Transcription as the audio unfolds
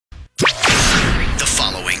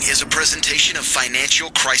following is a presentation of Financial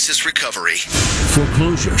Crisis Recovery.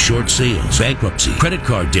 Foreclosure, short sales, bankruptcy, credit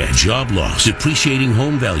card debt, job loss, depreciating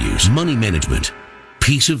home values, money management.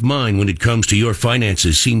 Peace of mind when it comes to your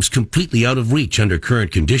finances seems completely out of reach under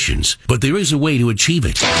current conditions, but there is a way to achieve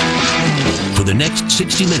it. For the next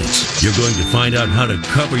 60 minutes, you're going to find out how to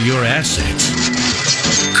cover your assets.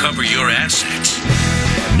 Cover your assets.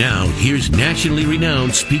 Now, here's nationally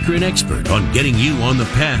renowned speaker and expert on getting you on the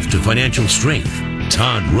path to financial strength,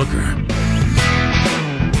 Todd Rooker.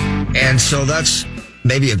 And so that's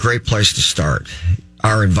maybe a great place to start,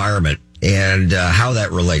 our environment and how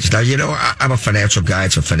that relates. Now, you know, I'm a financial guy.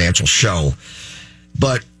 It's a financial show.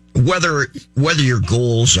 But whether your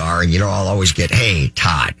goals are, and, you know, I'll always get, hey,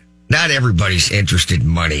 Todd, not everybody's interested in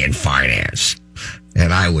money and finance.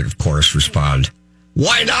 And I would, of course, respond,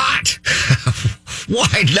 why not?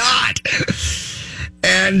 Why not?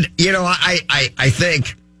 And, you know, I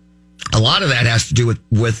think a lot of that has to do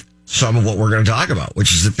with some of what we're going to talk about,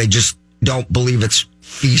 which is that they just don't believe it's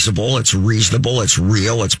feasible, it's reasonable, it's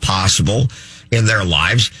real, it's possible in their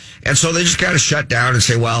lives. And so they just kind of shut down and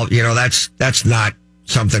say, well, you know, that's not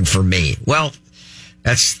something for me. Well,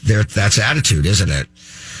 that's attitude, isn't it?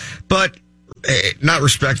 But not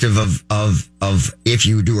respective of if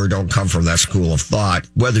you do or don't come from that school of thought,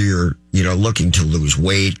 whether you're, you know, looking to lose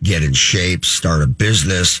weight, get in shape, start a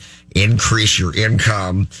business, increase your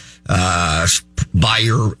income, buy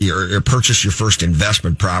your purchase your first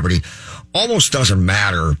investment property, almost doesn't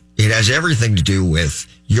matter. It has everything to do with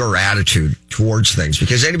your attitude towards things,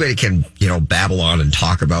 because anybody can, you know, babble on and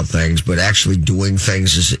talk about things, but actually doing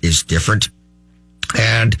things is different.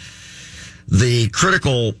 And the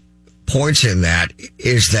critical points in that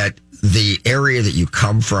is that the area that you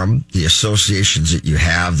come from, the associations that you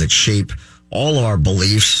have that shape all of our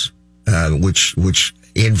beliefs, which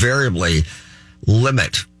invariably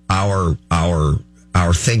limit our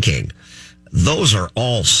thinking. Those are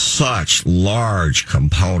all such large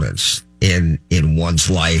components in one's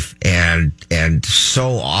life and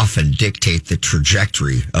so often dictate the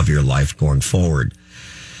trajectory of your life going forward.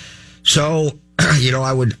 So, you know,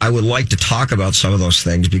 I would like to talk about some of those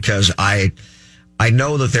things, because I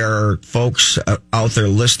know that there are folks out there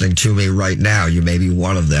listening to me right now. You may be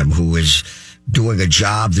one of them who is doing a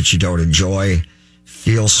job that you don't enjoy,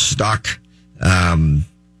 feel stuck,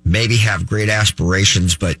 maybe have great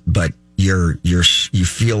aspirations, but you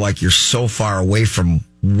feel like you're so far away from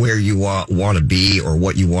where you want to be or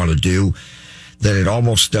what you want to do that it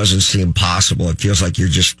almost doesn't seem possible. It feels like you're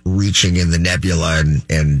just reaching in the nebula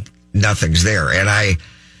and nothing's there. And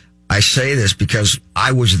I say this because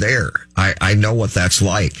I was there. I know what that's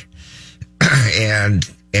like. and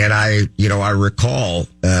I recall,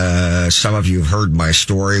 some of you have heard my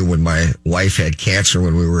story when my wife had cancer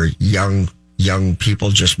when we were young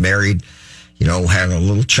people, just married, you know, had a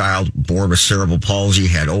little child born with cerebral palsy,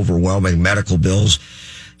 had overwhelming medical bills,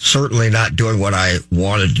 certainly not doing what I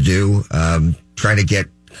wanted to do, trying to get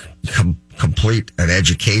complete an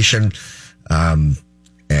education,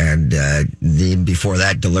 and then before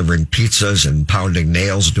that, delivering pizzas and pounding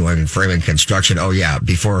nails, doing framing construction. Oh yeah,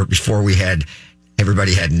 before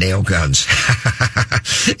everybody had nail guns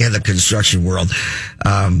in the construction world.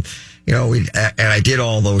 You know, and I did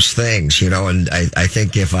all those things, you know, and I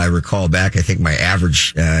think if I recall back, I think my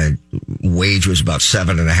average wage was about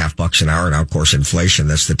 $7.50 an hour. Now, of course, inflation,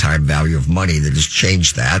 that's the time value of money that has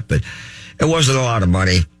changed that, but it wasn't a lot of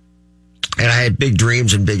money. And I had big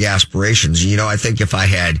dreams and big aspirations. You know, I think if I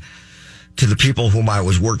had, to the people whom I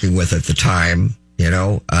was working with at the time, you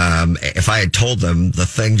know, if I had told them the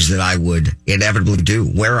things that I would inevitably do,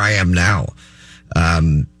 where I am now,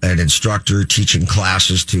 an instructor teaching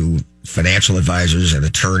classes to financial advisors and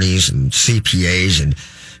attorneys and CPAs, and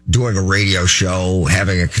doing a radio show,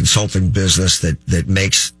 having a consulting business that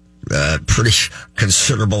makes a pretty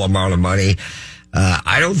considerable amount of money.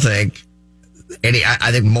 I don't think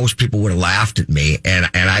I think most people would have laughed at me, and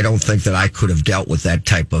I don't think that I could have dealt with that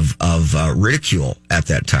type of ridicule at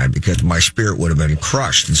that time, because my spirit would have been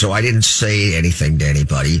crushed. And so I didn't say anything to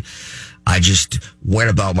anybody. I just went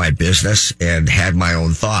about my business and had my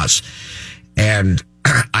own thoughts. And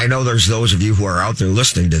I know there's those of you who are out there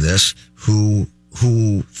listening to this who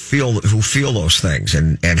feel those things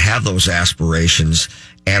and have those aspirations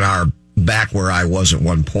and are back where I was at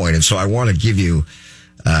one point. And so I want to give you,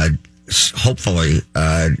 hopefully,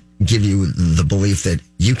 give you the belief that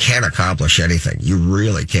you can accomplish anything. You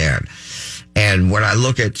really can. And when I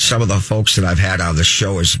look at some of the folks that I've had on the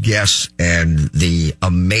show as guests and the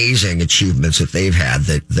amazing achievements that they've had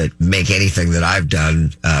that make anything that I've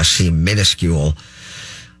done seem minuscule,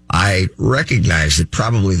 I recognize that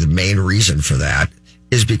probably the main reason for that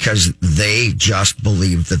is because they just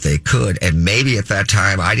believed that they could. And maybe at that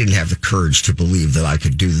time, I didn't have the courage to believe that I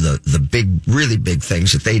could do the big, really big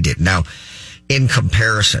things that they did. Now, in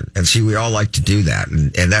comparison, and see, we all like to do that.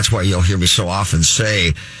 And that's why you'll hear me so often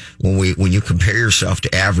say, when you compare yourself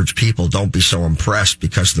to average people, don't be so impressed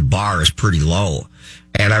because the bar is pretty low.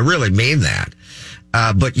 And I really mean that.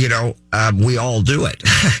 But we all do it.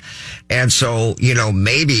 And so,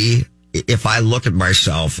 maybe if I look at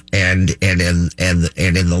myself and in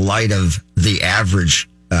the light of the average,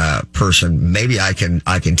 person, maybe I can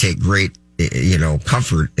take great,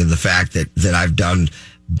 comfort in the fact that I've done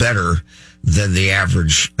better than the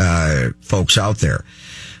average, folks out there.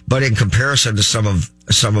 But in comparison to some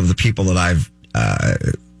of the people that I've,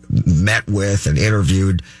 met with and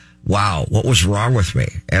interviewed, wow, what was wrong with me?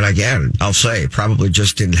 And again, I'll say probably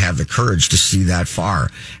just didn't have the courage to see that far.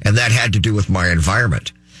 And that had to do with my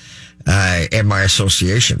environment, and my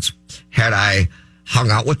associations. Had I hung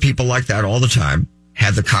out with people like that all the time,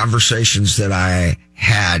 had the conversations that I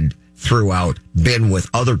had throughout been with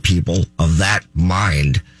other people of that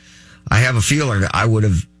mind, I have a feeling that I would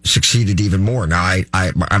have succeeded even more. Now,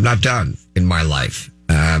 I'm not done in my life.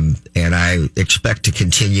 And I expect to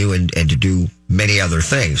continue and to do many other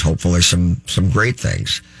things, hopefully some great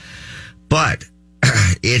things. But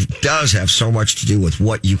it does have so much to do with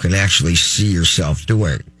what you can actually see yourself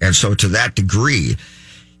doing. And so to that degree,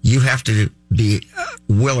 you have to be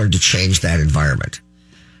willing to change that environment.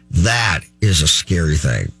 That is a scary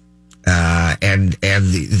thing. And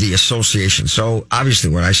the association. So obviously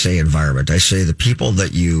when I say environment, I say the people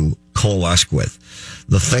that you coalesce with,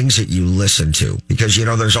 the things that you listen to, because,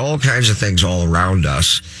 there's all kinds of things all around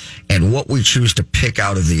us, and what we choose to pick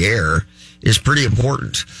out of the air is pretty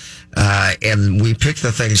important. And we pick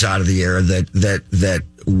the things out of the air that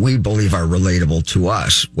we believe are relatable to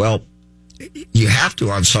us. Well, you have to,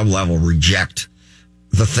 on some level, reject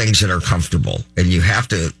the things that are comfortable, and you have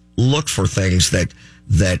to look for things that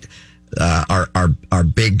are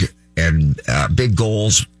big and big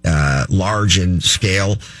goals, large in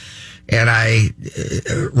scale. And I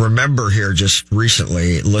remember here just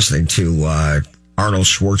recently listening to Arnold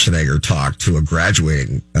Schwarzenegger talk to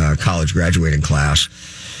a college graduating class,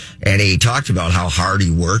 and he talked about how hard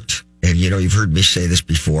he worked. And you've heard me say this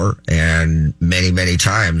before, and many, many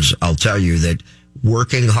times I'll tell you that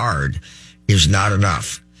working hard is not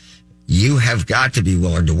enough. You have got to be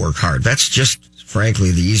willing to work hard. That's just,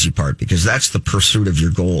 frankly, the easy part, because that's the pursuit of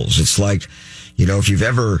your goals. It's like, if you've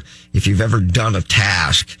ever done a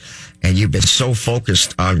task and you've been so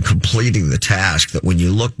focused on completing the task that when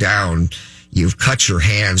you look down, you've cut your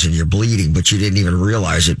hands and you're bleeding, but you didn't even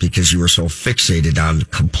realize it because you were so fixated on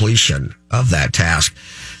completion of that task.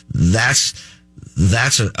 That's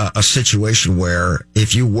a situation where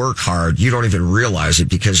if you work hard, you don't even realize it,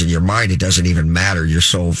 because in your mind, it doesn't even matter. You're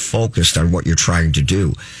so focused on what you're trying to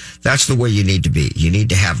do. That's the way you need to be. You need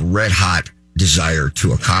to have red hot desire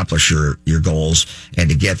to accomplish your goals and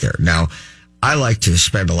to get there. Now, I like to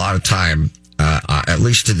spend a lot of time, at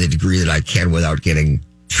least to the degree that I can without getting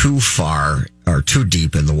too far or too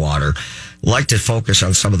deep in the water, like to focus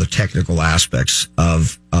on some of the technical aspects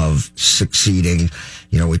of succeeding.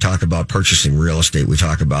 We talk about purchasing real estate. We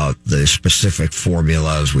talk about the specific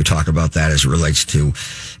formulas. We talk about that as it relates to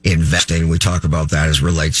investing. We talk about that as it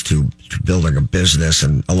relates to building a business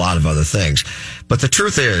and a lot of other things. But the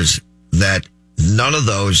truth is that none of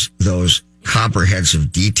those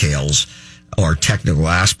comprehensive details or technical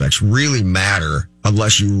aspects really matter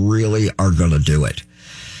unless you really are going to do it.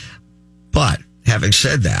 But having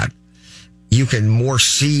said that, you can more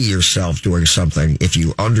see yourself doing something if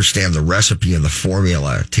you understand the recipe and the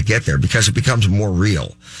formula to get there, because it becomes more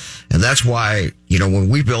real. And that's why,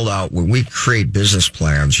 when we create business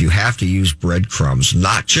plans, you have to use breadcrumbs,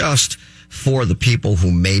 not just for the people who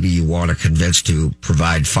maybe you want to convince to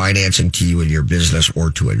provide financing to you in your business or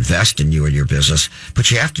to invest in you in your business, but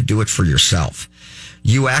you have to do it for yourself.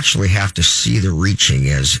 You actually have to see the reaching,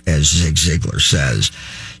 as Zig Ziglar says.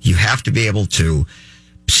 You have to be able to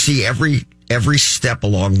see every step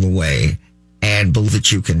along the way and believe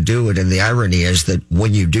that you can do it. And the irony is that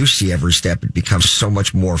when you do see every step, it becomes so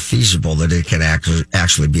much more feasible that it can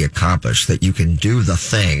actually be accomplished, that you can do the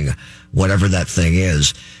thing, whatever that thing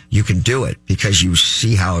is. You can do it because you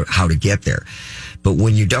see how to get there. But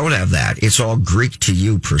when you don't have that, it's all Greek to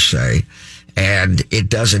you per se. And it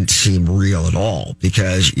doesn't seem real at all,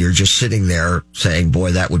 because you're just sitting there saying,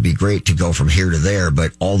 boy, that would be great to go from here to there.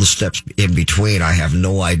 But all the steps in between, I have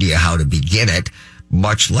no idea how to begin it,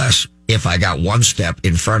 much less if I got one step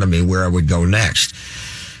in front of me where I would go next.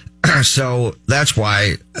 So that's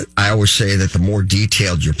why I always say that the more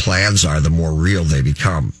detailed your plans are, the more real they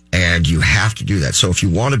become. And you have to do that. So if you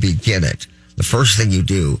want to begin it, the first thing you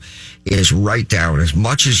do is write down as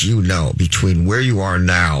much as you know between where you are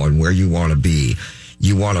now and where you want to be.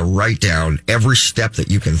 You want to write down every step that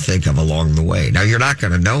you can think of along the way. Now, you're not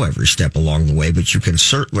going to know every step along the way, but you can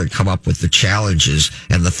certainly come up with the challenges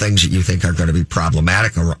and the things that you think are going to be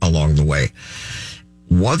problematic along the way.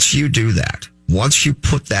 Once you do that, once you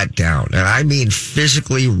put that down, and I mean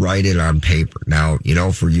physically write it on paper. Now,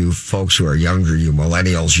 for you folks who are younger, you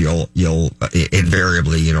millennials, you'll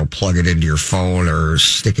invariably, plug it into your phone or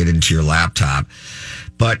stick it into your laptop.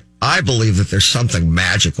 But I believe that there's something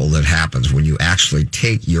magical that happens when you actually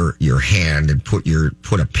take your hand and put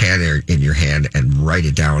a pen in your hand and write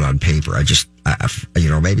it down on paper.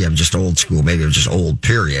 Maybe I'm just old school, maybe I'm just old,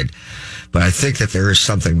 period. But I think that there is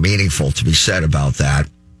something meaningful to be said about that.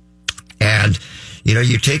 And,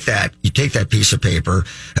 you take that piece of paper,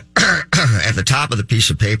 at the top of the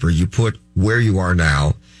piece of paper, you put where you are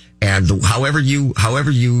now and however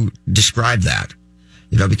you describe that.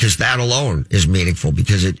 Because that alone is meaningful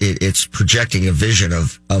because it's projecting a vision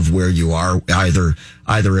of where you are, either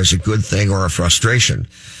as a good thing or a frustration.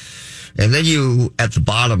 And then you, at the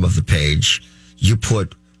bottom of the page, you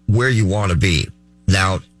put where you want to be.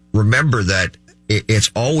 Now, remember that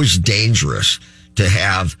it's always dangerous to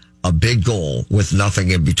have a big goal with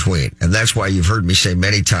nothing in between. And that's why you've heard me say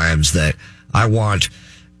many times that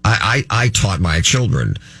I taught my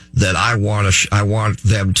children that I want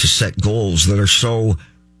them to set goals that are so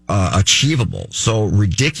achievable, so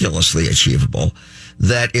ridiculously achievable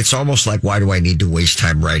that it's almost like, why do I need to waste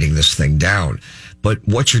time writing this thing down? But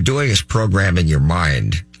what you're doing is programming your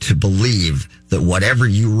mind to believe that whatever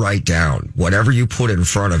you write down, whatever you put in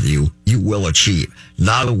front of you, you will achieve.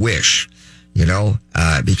 Not a wish,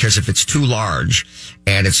 because if it's too large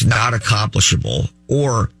and it's not accomplishable,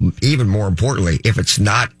 or even more importantly, if it's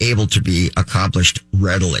not able to be accomplished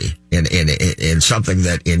readily in something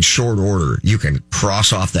that in short order you can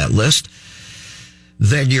cross off that list,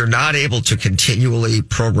 then you're not able to continually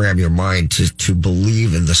program your mind to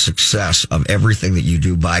believe in the success of everything that you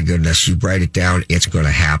do. By goodness, you write it down, it's going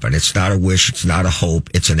to happen. It's not a wish, it's not a hope,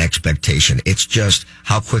 it's an expectation. It's just,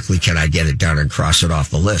 how quickly can I get it done and cross it off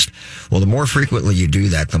the list? Well, the more frequently you do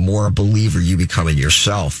that, the more a believer you become in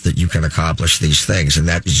yourself that you can accomplish these things. And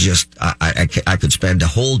that is just, I could spend a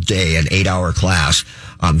whole day, an 8-hour class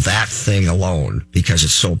on that thing alone because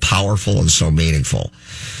it's so powerful and so meaningful.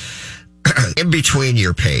 In between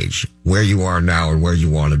your page, where you are now and where you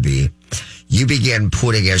want to be, you begin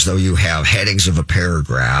putting, as though you have headings of a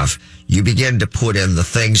paragraph, you begin to put in the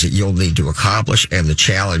things that you'll need to accomplish and the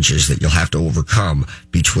challenges that you'll have to overcome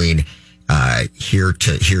between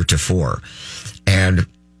heretofore. And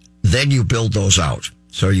then you build those out.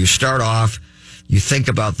 So you start off, you think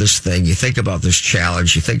about this thing, you think about this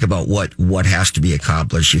challenge, you think about what has to be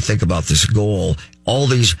accomplished, you think about this goal, all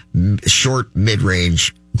these short,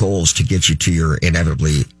 mid-range goals to get you to your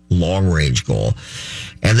inevitably long-range goal.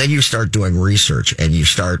 And then you start doing research and you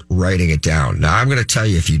start writing it down. Now, I'm going to tell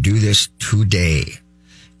you, if you do this today,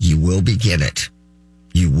 you will begin it.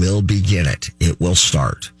 You will begin it. It will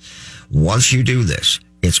start. Once you do this,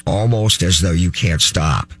 it's almost as though you can't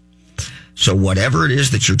stop. So whatever it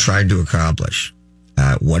is that you're trying to accomplish,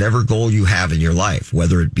 whatever goal you have in your life,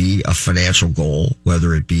 whether it be a financial goal,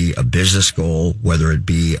 whether it be a business goal, whether it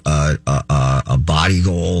be a body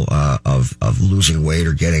goal of losing weight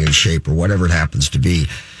or getting in shape or whatever it happens to be,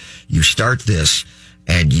 you start this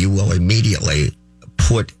and you will immediately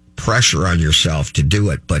put pressure on yourself to do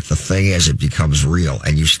it. But the thing is, it becomes real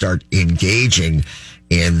and you start engaging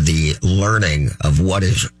in the learning of what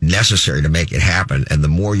is necessary to make it happen. And the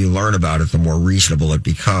more you learn about it, the more reasonable it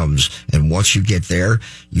becomes. And once you get there,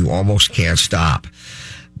 you almost can't stop.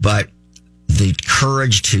 But the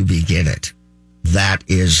courage to begin it, that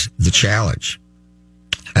is the challenge.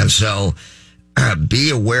 And so be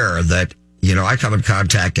aware that, I come in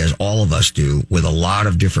contact, as all of us do, with a lot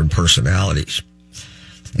of different personalities.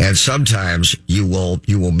 And sometimes you will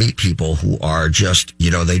meet people who are just,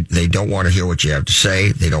 they don't want to hear what you have to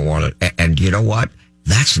say. They don't want to, and you know what?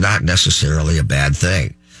 That's not necessarily a bad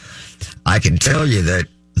thing. I can tell you that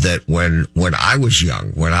when I was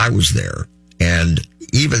young, when I was there, and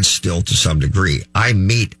even still to some degree, I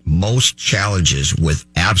meet most challenges with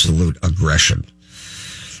absolute aggression.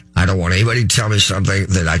 I don't want anybody to tell me something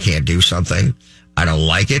that I can't do something. I don't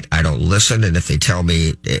like it. I don't listen. And if they tell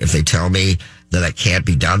me that it can't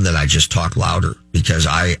be done, then I just talk louder because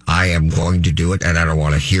I am going to do it and I don't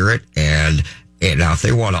want to hear it. And now if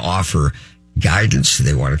they want to offer guidance.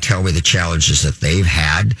 They want to tell me the challenges that they've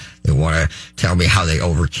had. They want to tell me how they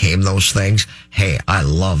overcame those things. Hey, I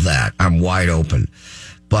love that. I'm wide open.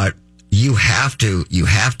 But you have to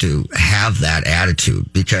have that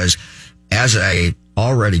attitude, because as I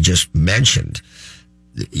already just mentioned,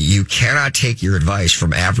 you cannot take your advice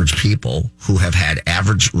from average people who have had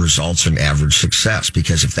average results and average success,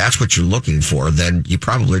 because if that's what you're looking for, then you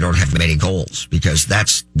probably don't have many goals, because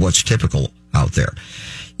that's what's typical out there.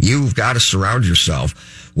 You've got to surround yourself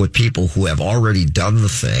with people who have already done the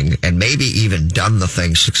thing, and maybe even done the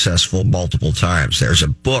thing successful multiple times. There's a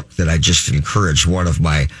book that I just encouraged one of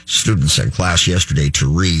my students in class yesterday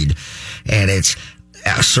to read, and it's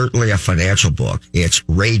certainly a financial book. It's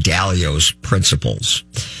Ray Dalio's Principles.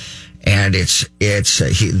 And he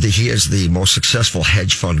is the most successful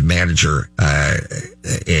hedge fund manager,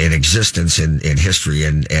 in existence in history.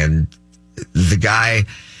 And the guy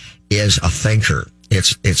is a thinker.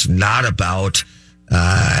 It's not about,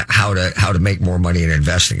 how to make more money in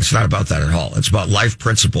investing. It's not about that at all. It's about life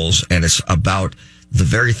principles, and it's about the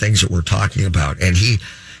very things that we're talking about. And he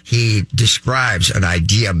describes an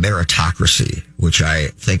idea meritocracy, which I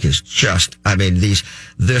think is just,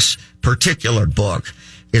 this particular book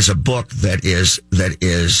is a book that is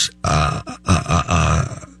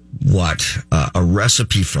a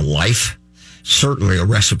recipe for life, certainly a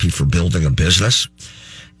recipe for building a business.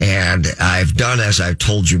 And I've done, as I've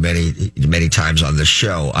told you many times on this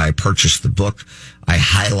show, I purchased the book. I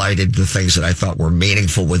highlighted the things that I thought were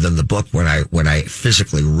meaningful within the book when I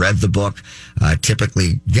physically read the book.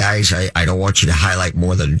 Typically, guys, I don't want you to highlight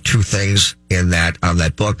more than 2 things on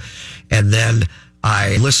that book. And then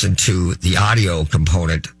I listened to the audio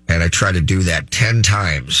component, and I try to do that 10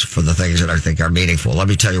 times for the things that I think are meaningful. Let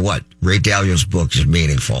me tell you what, Ray Dalio's book is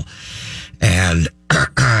meaningful. And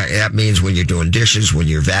that means when you're doing dishes, when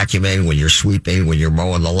you're vacuuming, when you're sweeping, when you're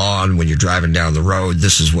mowing the lawn, when you're driving down the road,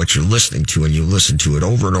 this is what you're listening to, and you listen to it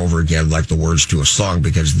over and over again like the words to a song,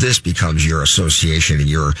 because this becomes your association and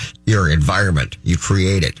your environment. You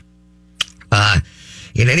create it.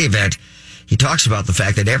 In any event, he talks about the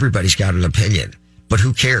fact that everybody's got an opinion, but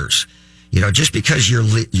who cares? Just because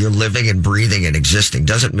you're living and breathing and existing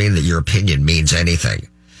doesn't mean that your opinion means anything.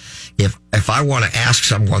 If I want to ask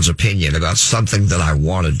someone's opinion about something that I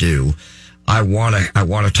want to do, I want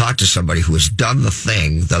to talk to somebody who has done the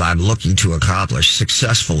thing that I'm looking to accomplish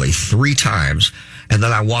successfully 3 times, and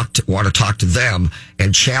then I want to talk to them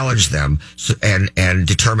and challenge them and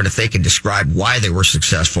determine if they can describe why they were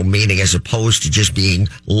successful, meaning as opposed to just being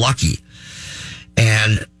lucky.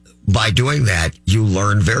 And by doing that, you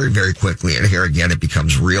learn very, very quickly, and here again, it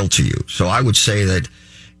becomes real to you. So I would say that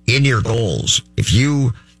in your goals, if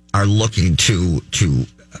you are looking to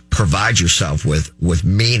provide yourself with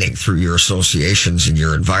meaning through your associations and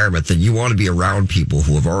your environment, then you want to be around people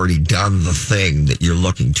who have already done the thing that you're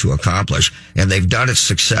looking to accomplish, and they've done it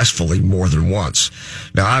successfully more than once.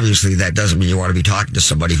 Now, obviously, that doesn't mean you want to be talking to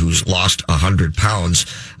somebody who's lost 100 pounds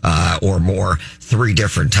or more 3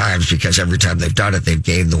 different times, because every time they've done it, they've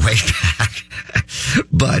gained the weight back.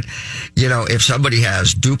 But, if somebody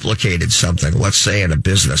has duplicated something, let's say in a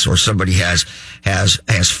business, or somebody has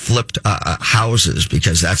flipped houses,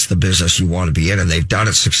 because that's the business you want to be in, and they've done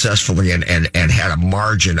it successfully and had a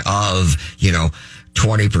margin of,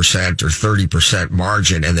 20% or 30%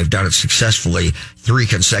 margin, and they've done it successfully 3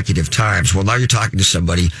 consecutive times. Well, now you're talking to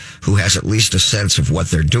somebody who has at least a sense of what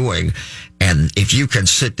they're doing. And if you can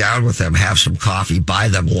sit down with them, have some coffee, buy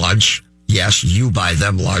them lunch. Yes, you buy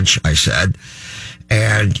them lunch, I said.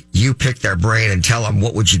 And you pick their brain and tell them,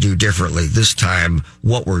 what would you do differently this time?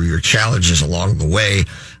 What were your challenges along the way?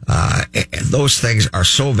 And those things are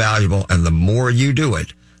so valuable. And the more you do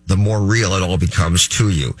it, the more real it all becomes to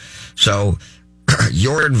you. So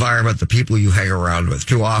your environment, the people you hang around with.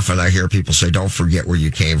 Too often I hear people say, don't forget where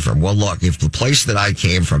you came from. Well, look, if the place that I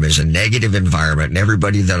came from is a negative environment and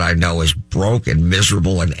everybody that I know is broke and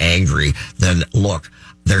miserable and angry, then look,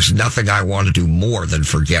 there's nothing I want to do more than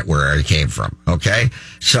forget where I came from. Okay.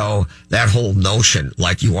 So that whole notion,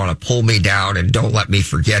 like you want to pull me down and don't let me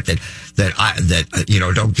forget that,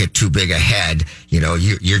 don't get too big ahead.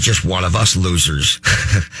 You're just one of us losers.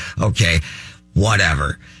 Okay.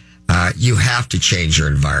 Whatever. You have to change your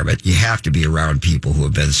environment. You have to be around people who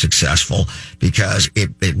have been successful, because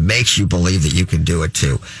it makes you believe that you can do it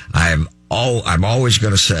too. I'm always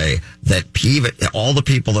going to say that all the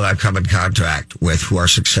people that I've come in contact with who are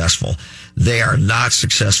successful, they are not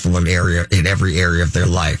successful in every area of their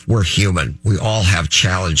life. We're human. We all have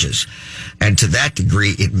challenges. And to that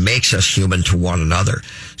degree, it makes us human to one another.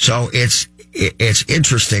 So it's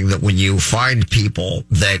interesting that when you find people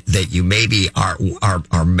that you maybe are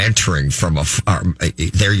mentoring from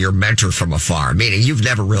they're your mentor from afar, meaning you've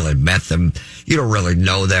never really met them, you don't really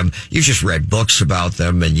know them, you just read books about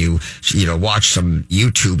them, and you watch some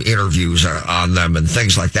YouTube interviews on them and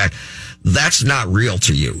things like that. That's not real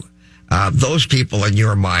to you. Those people in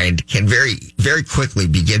your mind can very, very quickly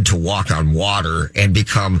begin to walk on water and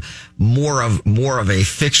become more of a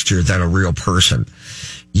fixture than a real person.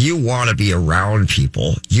 You want to be around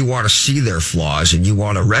people. You want to see their flaws, and you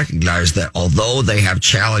want to recognize that although they have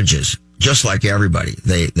challenges, just like everybody,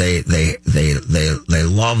 they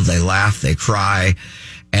love, they laugh, they cry,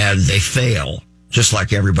 and they fail, just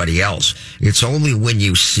like everybody else. It's only when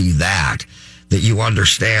you see that you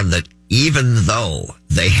understand that even though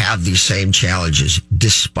they have these same challenges,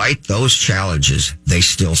 despite those challenges, they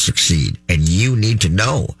still succeed. And you need to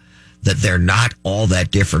know that they're not all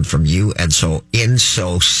that different from you. And so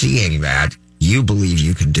seeing that, you believe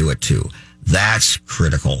you can do it too. That's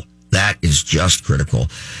critical. That is just critical.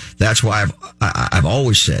 That's why I've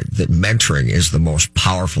always said that mentoring is the most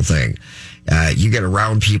powerful thing. You get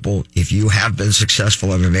around people. If you have been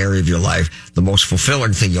successful in an area of your life, the most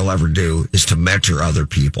fulfilling thing you'll ever do is to mentor other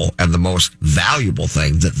people. And the most valuable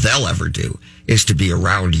thing that they'll ever do is to be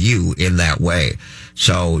around you in that way.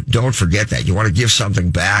 So don't forget that. You want to give something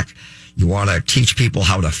back. You want to teach people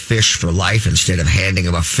how to fish for life instead of handing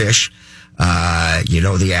them a fish. You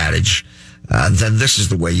know the adage. Then this is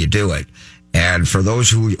the way you do it. And for those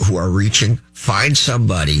who are reaching, find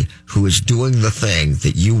somebody who is doing the thing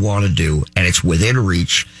that you want to do, and it's within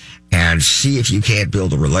reach, and see if you can't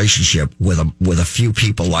build a relationship with a few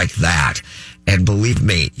people like that. And believe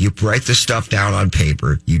me, you write this stuff down on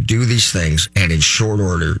paper, you do these things, and in short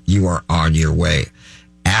order, you are on your way.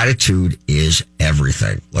 Attitude is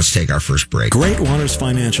everything. Let's take our first break. Great Waters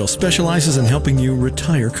Financial specializes in helping you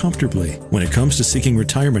retire comfortably. When it comes to seeking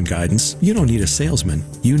retirement guidance, you don't need a salesman.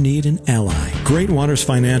 You need an ally. Great Waters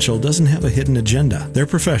Financial doesn't have a hidden agenda. Their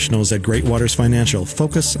professionals at Great Waters Financial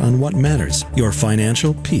focus on what matters, your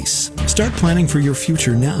financial peace. Start planning for your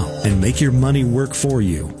future now and make your money work for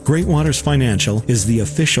you. Great Waters Financial is the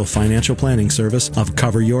official financial planning service of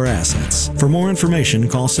Cover Your Assets. For more information,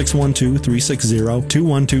 call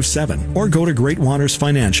 612-360-2127 or go to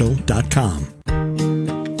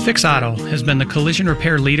GreatWatersFinancial.com. Fix Auto has been the collision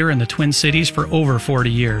repair leader in the Twin Cities for over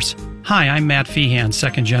 40 years. Hi, I'm Matt Feehan,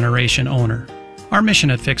 second-generation owner. Our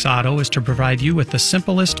mission at Fix Auto is to provide you with the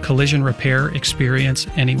simplest collision repair experience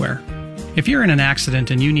anywhere. If you're in an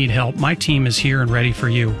accident and you need help, my team is here and ready for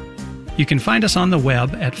you. You can find us on the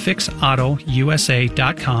web at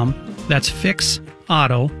fixautousa.com. That's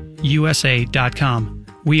fixautousa.com.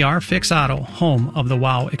 We are Fix Auto, home of the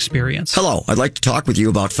WOW experience. Hello, I'd like to talk with you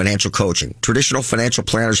about financial coaching. Traditional financial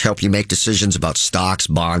planners help you make decisions about stocks,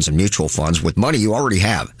 bonds, and mutual funds with money you already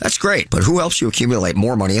have. That's great, but who helps you accumulate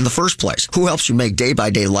more money in the first place? Who helps you make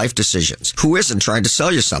day-by-day life decisions? Who isn't trying to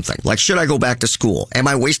sell you something? Like, should I go back to school? Am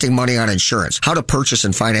I wasting money on insurance? How to purchase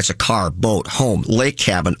and finance a car, boat, home, lake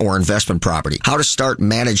cabin, or investment property? How to start,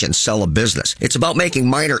 manage, and sell a business? It's about making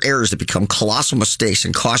minor errors that become colossal mistakes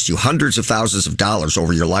and cost you hundreds of thousands of dollars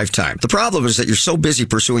over your lifetime. The problem is that you're so busy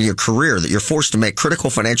pursuing your career that you're forced to make critical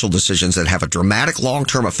financial decisions that have a dramatic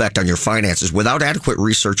long-term effect on your finances without adequate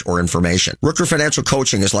research or information. Rooker Financial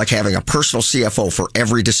Coaching is like having a personal CFO for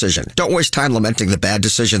every decision. Don't waste time lamenting the bad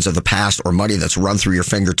decisions of the past or money that's run through your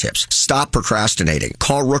fingertips. Stop procrastinating.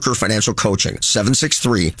 Call Rooker Financial Coaching,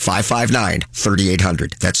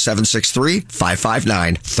 763-559-3800. That's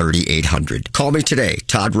 763-559-3800. Call me today,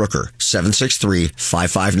 Todd Rooker,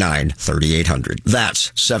 763-559-3800. That's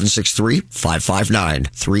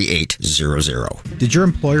 763-559-3800. Did your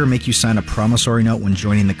employer make you sign a promissory note when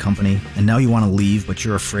joining the company, and now you want to leave, but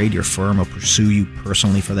you're afraid your firm will pursue you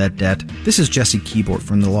personally for that debt? This is Jesse Keyboard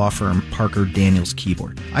from the law firm Parker Daniels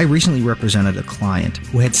Keyboard. I recently represented a client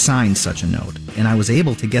who had signed such a note, and I was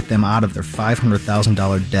able to get them out of their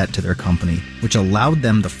 $500,000 debt to their company, which allowed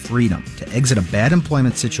them the freedom to exit a bad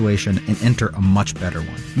employment situation and enter a much better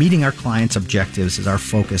one. Meeting our clients' objectives is our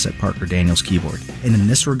focus at Parker Daniels Keyboard, and in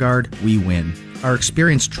this regard, we win. Our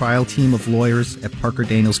experienced trial team of lawyers at Parker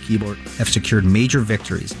Daniels Keyboard have secured major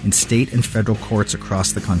victories in state and federal courts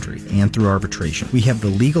across the country and through arbitration. We have the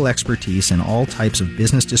legal expertise in all types of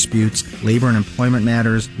business disputes, labor and employment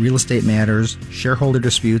matters, real estate matters, shareholder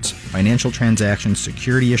disputes, financial transactions,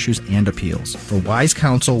 security issues, and appeals. For wise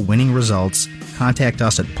counsel, winning results, contact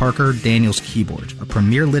us at Parker Daniels Keyboard, a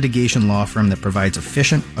premier litigation law firm that provides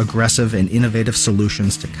efficient, aggressive, and innovative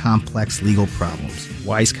solutions to complex legal problems.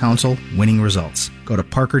 Wise counsel, winning results. Go to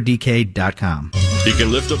parkerdk.com. He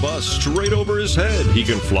can lift a bus straight over his head. He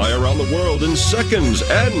can fly around the world in seconds.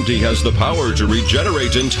 And he has the power to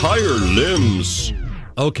regenerate entire limbs.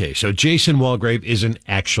 Okay, so Jason Walgrave isn't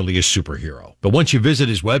actually a superhero. But once you visit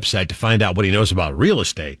his website to find out what he knows about real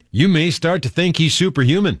estate, you may start to think he's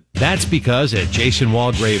superhuman. That's because at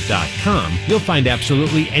jasonwalgrave.com, you'll find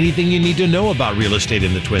absolutely anything you need to know about real estate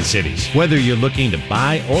in the Twin Cities. Whether you're looking to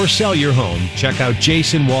buy or sell your home, check out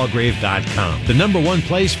jasonwalgrave.com, the #1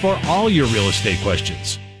 place for all your real estate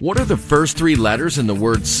questions. What are the first 3 letters in the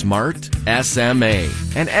word SMART? SMA.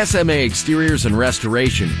 And SMA Exteriors and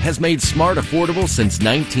Restoration has made SMART affordable since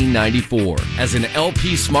 1994. As an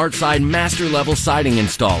LP SmartSide Master Level Siding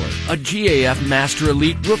Installer, a GAF Master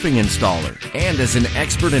Elite Roofing Installer, and as an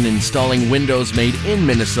expert in installing windows made in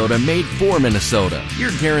Minnesota, made for Minnesota, you're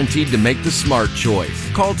guaranteed to make the smart choice.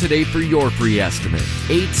 Call today for your free estimate.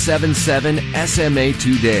 877-SMA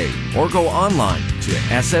today. Or go online to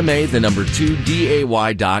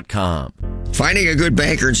SMA2DAY.com. Finding a good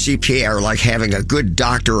banker and CPA are like having a good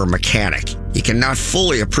doctor or mechanic. You cannot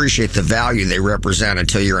fully appreciate the value they represent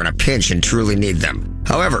until you're in a pinch and truly need them.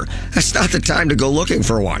 However, that's not the time to go looking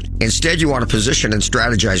for one. Instead, you want to position and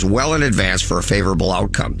strategize well in advance for a favorable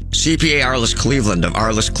outcome. CPA Arliss Cleveland of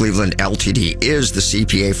Arliss Cleveland LTD is the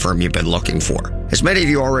CPA firm you've been looking for. As many of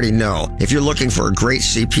you already know, if you're looking for a great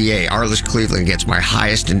CPA, Arliss Cleveland gets my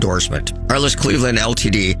highest endorsement. Arliss Cleveland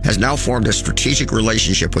LTD has now formed a strategic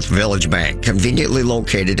relationship with Village Bank, conveniently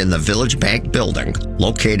located in the Village Bank building,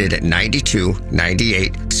 located at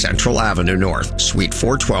 9298 Central Avenue North, Suite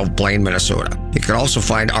 412, Blaine, Minnesota. You can also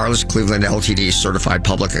find Arliss Cleveland LTD certified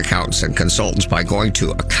public accountants and consultants by going to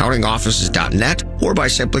accountingoffices.net or by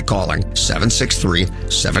simply calling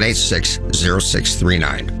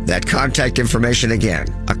 763-786-0639. That contact information again,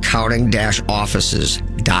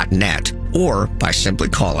 accounting-offices.net or by simply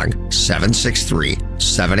calling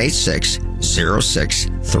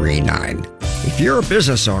 763-786-0639. If you're a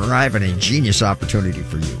business owner, I have an ingenious opportunity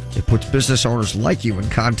for you. It puts business owners like you in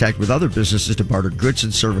contact with other businesses to barter goods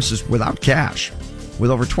and services without cash.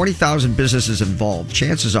 With over 20,000 businesses involved,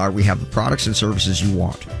 chances are we have the products and services you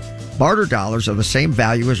want. Barter dollars are the same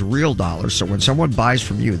value as real dollars, so when someone buys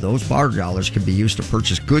from you, those barter dollars can be used to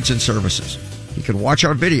purchase goods and services. You can watch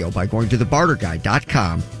our video by going to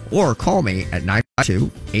thebarterguy.com or call me at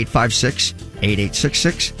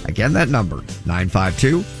 952-856-8866. Again, that number,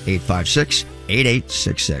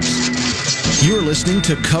 952-856-8866. You're listening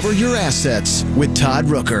to Cover Your Assets with Todd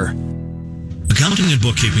Rooker. Accounting and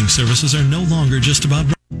bookkeeping services are no longer just about...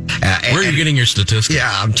 Where are you getting your statistics?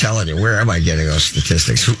 Yeah, I'm telling you, where am I getting those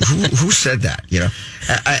statistics? Who said that? You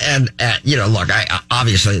know, look, I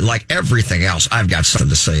obviously, like everything else, I've got something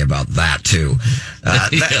to say about that too.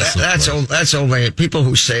 That's only people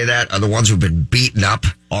who say that are the ones who've been beaten up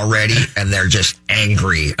already, and they're just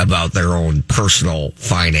angry about their own personal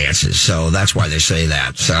finances. So that's why they say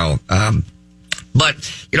that. So, but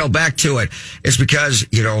back to it. It's because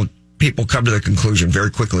people come to the conclusion very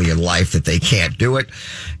quickly in life that they can't do it.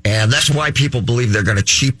 And that's why people believe they're going to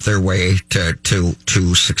cheat their way to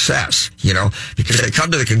success, because they come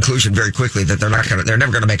to the conclusion very quickly that they're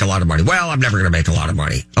never going to make a lot of money. Well, I'm never going to make a lot of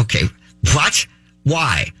money. Okay. What?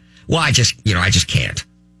 Why? Well, I just can't.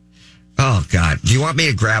 Oh God. Do you want me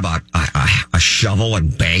to grab a shovel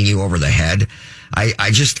and bang you over the head? I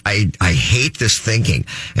hate this thinking.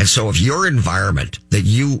 And so if your environment that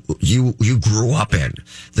you grew up in,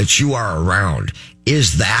 that you are around,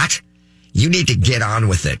 is that, you need to get on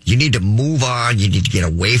with it. You need to move on. You need to get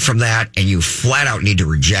away from that. And you flat out need to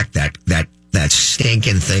reject that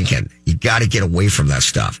stinking thinking. You got to get away from that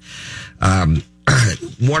stuff. One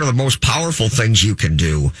of the most powerful things you can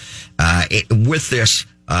do, with this,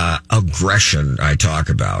 aggression I talk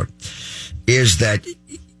about, is that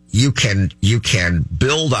you can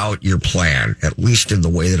build out your plan, at least in the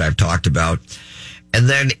way that I've talked about. And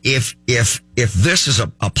then if this is a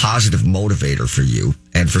positive motivator for you,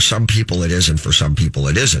 and for some people it is, and for some people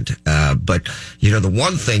it isn't. But the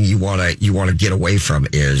one thing you want to get away from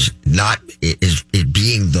is it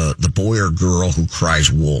being the boy or girl who cries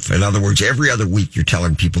wolf. In other words, every other week you're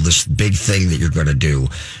telling people this big thing that you're going to do,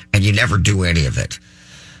 and you never do any of it.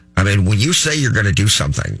 I mean, when you say you're going to do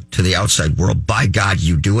something to the outside world, by God,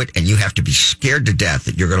 you do it, and you have to be scared to death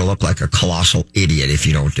that you're going to look like a colossal idiot if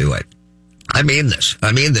you don't do it. I mean this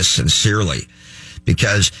sincerely,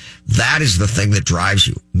 because that is the thing that drives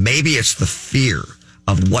you. Maybe it's the fear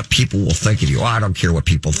of what people will think of you. Oh, I don't care what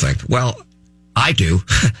people think. Well, I do.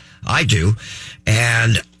 I do.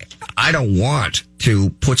 And I don't want to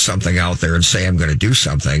put something out there and say I'm going to do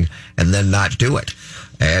something and then not do it.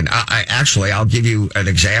 And I'll give you an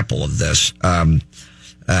example of this.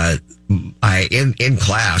 in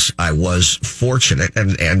class, I was fortunate,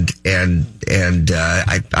 and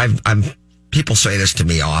I'm people say this to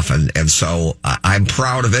me often, and so I'm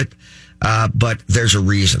proud of it. But there's a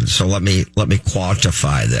reason. So let me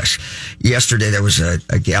quantify this. Yesterday there was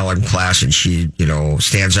a gal in class, and she,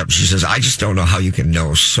 stands up and she says, "I just don't know how you can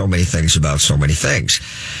know so many things about so many things."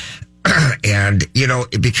 And,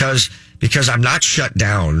 because I'm not shut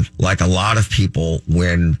down like a lot of people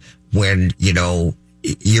when,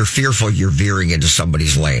 you're fearful you're veering into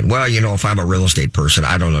somebody's lane. Well, if I'm a real estate person,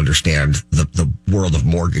 I don't understand the world of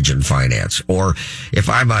mortgage and finance. Or if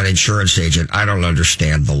I'm an insurance agent, I don't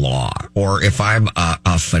understand the law. Or if I'm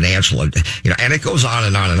a financial, and it goes on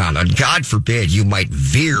and on and on. And God forbid you might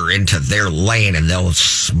veer into their lane and they'll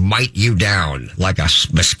smite you down like a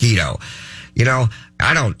mosquito.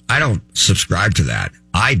 I don't subscribe to that.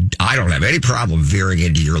 I don't have any problem veering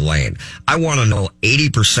into your lane. I want to know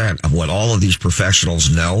 80% of what all of these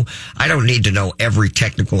professionals know. I don't need to know every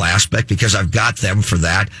technical aspect because I've got them for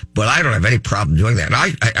that, but I don't have any problem doing that.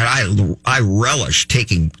 And I relish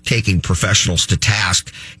taking professionals to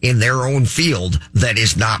task in their own field that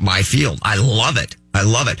is not my field. I love it.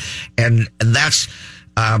 And that's,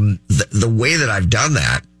 the way that I've done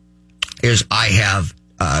that is I have,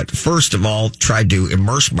 first of all, tried to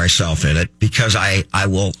immerse myself in it because I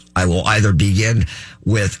will either begin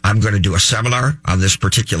with, I'm going to do a seminar on this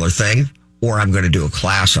particular thing, or I'm going to do a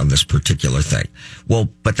class on this particular thing. Well,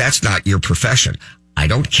 but that's not your profession. I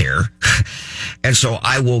don't care. And so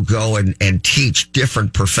I will go and teach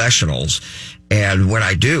different professionals. And when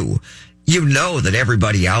I do, that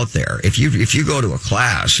everybody out there, if you go to a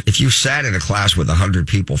class, if you sat in a class with 100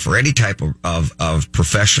 people for any type of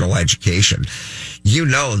professional education,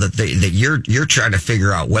 that you're trying to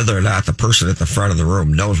figure out whether or not the person at the front of the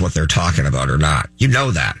room knows what they're talking about or not. You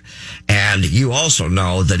know that. And you also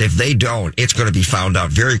know that if they don't, it's going to be found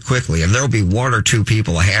out very quickly. And there'll be one or two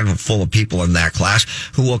people, a handful of people in that class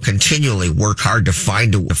who will continually work hard to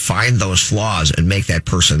find those flaws and make that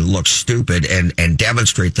person look stupid and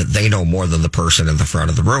demonstrate that they know more than the person in the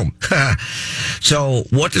front of the room. So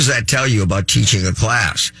what does that tell you about teaching a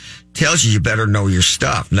class? Tells you better know your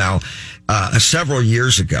stuff. Now, several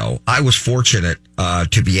years ago, I was fortunate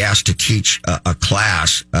to be asked to teach a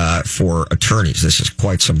class for attorneys. This is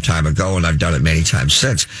quite some time ago, and I've done it many times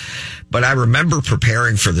since. But I remember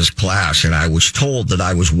preparing for this class, and I was told that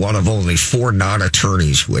I was one of only 4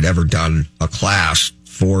 non-attorneys who had ever done a class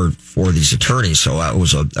for these attorneys. So it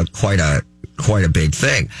was quite a big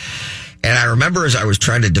thing. And I remember as I was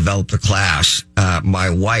trying to develop the class, my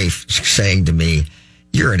wife saying to me,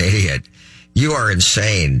 "You're an idiot. You are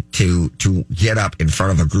insane to get up in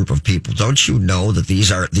front of a group of people. Don't you know that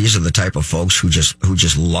these are the type of folks who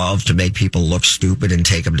just love to make people look stupid and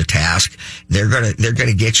take them to task? They're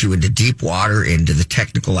gonna get you into deep water, into the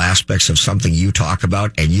technical aspects of something you talk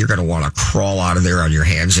about, and you're gonna want to crawl out of there on your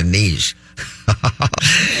hands and knees."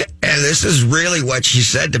 And this is really what she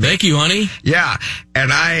said to me. Thank you, honey. Yeah.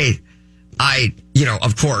 And I,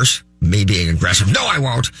 of course, me being aggressive, no, I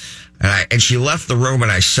won't. And she left the room,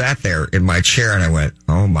 and I sat there in my chair and I went,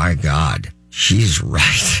 "Oh my God, she's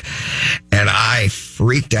right." And I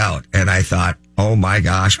freaked out and I thought, "Oh my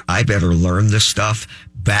gosh, I better learn this stuff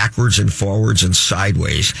backwards and forwards and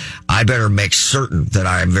sideways. I better make certain that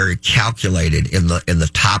I am very calculated in the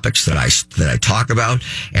topics that I talk about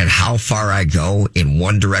and how far I go in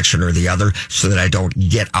one direction or the other so that I don't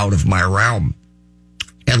get out of my realm."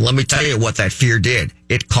 And let me tell you what that fear did.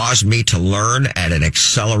 It caused me to learn at an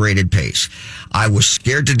accelerated pace. I was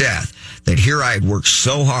scared to death that here I had worked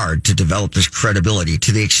so hard to develop this credibility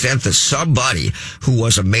to the extent that somebody who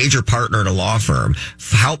was a major partner at a law firm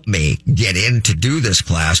helped me get in to do this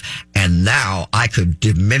class. And now I could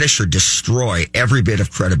diminish or destroy every bit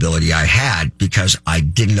of credibility I had because I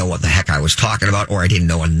didn't know what the heck I was talking about, or I didn't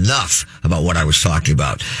know enough about what I was talking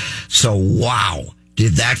about. So, wow.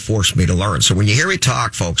 Did that force me to learn? So when you hear me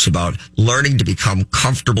talk, folks, about learning to become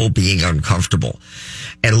comfortable being uncomfortable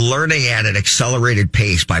and learning at an accelerated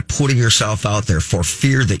pace by putting yourself out there for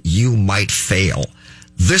fear that you might fail,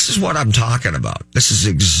 this is what I'm talking about. This is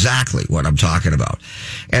exactly what I'm talking about.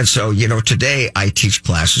 And so, today I teach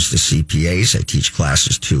classes to CPAs. I teach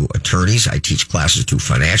classes to attorneys. I teach classes to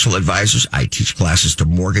financial advisors. I teach classes to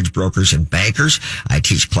mortgage brokers and bankers. I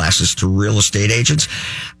teach classes to real estate agents.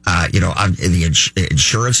 I'm the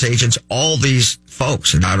insurance agents, all these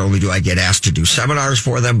folks. And not only do I get asked to do seminars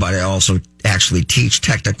for them, but I also actually teach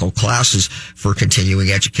technical classes for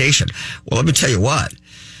continuing education. Well, let me tell you what.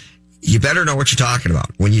 You better know what you're talking about.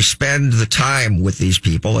 When you spend the time with these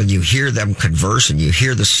people and you hear them converse and you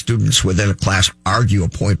hear the students within a class argue a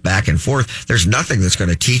point back and forth, there's nothing that's going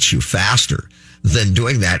to teach you faster than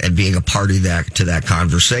doing that and being a party to that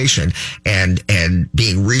conversation and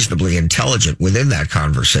being reasonably intelligent within that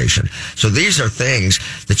conversation. So these are things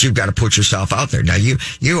that you've got to put yourself out there. Now,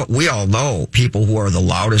 we all know people who are the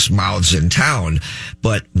loudest mouths in town,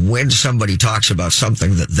 but when somebody talks about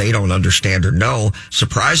something that they don't understand or know,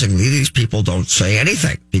 surprisingly, these people don't say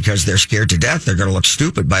anything because they're scared to death. They're going to look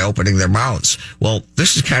stupid by opening their mouths. Well,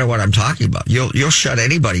 this is kind of what I'm talking about. You'll shut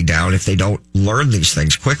anybody down if they don't learn these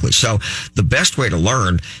things quickly. So the best way to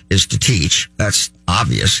learn is to teach. That's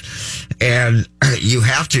obvious. And you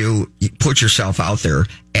have to put yourself out there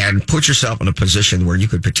and put yourself in a position where you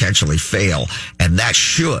could potentially fail. And that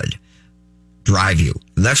should drive you.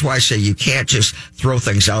 And that's why I say you can't just throw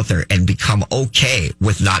things out there and become okay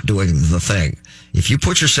with not doing the thing. If you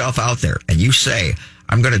put yourself out there and you say,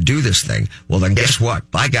 I'm going to do this thing, well, then guess what?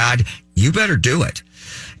 By God, you better do it.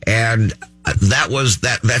 And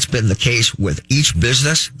that's been the case with each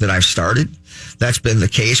business that I've started. That's been the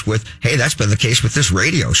case with this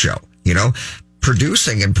radio show,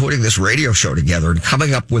 producing and putting this radio show together and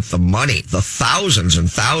coming up with the money, the thousands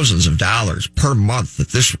and thousands of dollars per month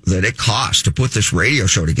that it costs to put this radio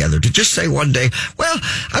show together, to just say one day, well,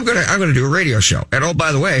 I'm going to do a radio show. And oh,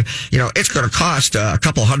 by the way, it's going to cost a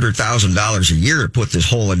couple $100,000 a year to put this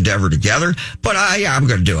whole endeavor together, but I'm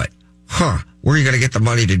going to do it. Huh. Where are you going to get the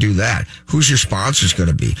money to do that? Who's your sponsors going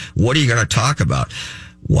to be? What are you going to talk about?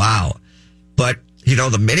 Wow. But,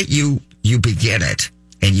 the minute you begin it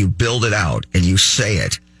and you build it out and you say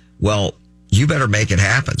it, well, you better make it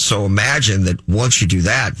happen. So imagine that once you do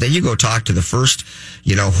that, then you go talk to the first,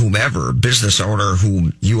 whomever, business owner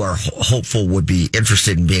whom you are hopeful would be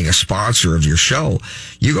interested in being a sponsor of your show.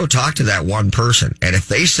 You go talk to that one person. And if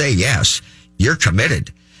they say yes, you're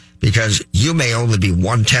committed. Because you may only be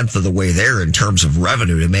 1/10 of the way there in terms of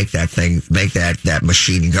revenue to make that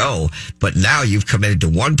machine go. But now you've committed to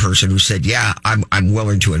one person who said, yeah, I'm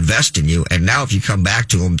willing to invest in you. And now if you come back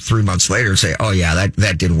to them 3 months later and say, oh yeah,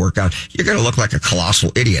 that didn't work out, you're going to look like a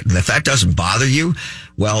colossal idiot. And if that doesn't bother you,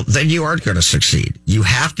 well, then you aren't going to succeed. You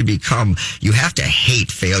have to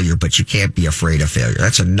hate failure, but you can't be afraid of failure.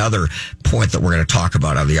 That's another point that we're going to talk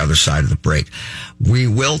about on the other side of the break. We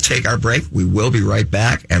will take our break. We will be right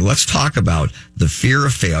back. And let's talk about the fear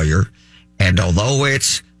of failure. And although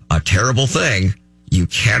it's a terrible thing, you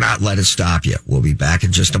cannot let it stop you. We'll be back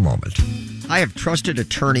in just a moment. I have trusted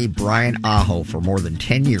attorney Brian Aho for more than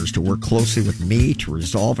 10 years to work closely with me to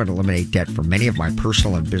resolve and eliminate debt for many of my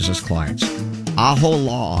personal and business clients. Aho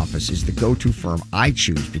Law Office is the go-to firm I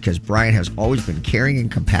choose because Brian has always been caring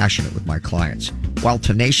and compassionate with my clients, while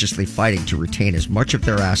tenaciously fighting to retain as much of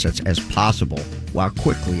their assets as possible while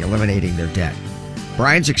quickly eliminating their debt.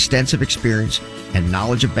 Brian's extensive experience and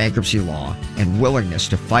knowledge of bankruptcy law and willingness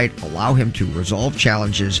to fight allow him to resolve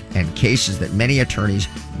challenges and cases that many attorneys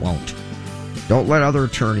won't. Don't let other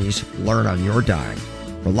attorneys learn on your dime.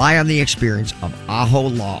 Rely on the experience of Aho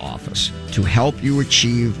Law Office to help you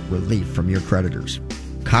achieve relief from your creditors.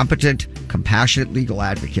 Competent, compassionate legal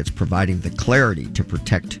advocates providing the clarity to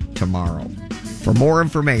protect tomorrow. For more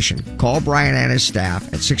information, call Brian and his staff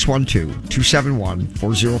at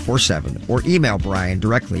 612-271-4047 or email Brian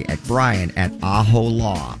directly at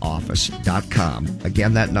brian@aholawoffice.com.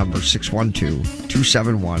 Again, that number,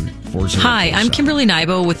 612-271-4047. Hi, I'm Kimberly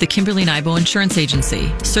Nybo with the Kimberly Nybo Insurance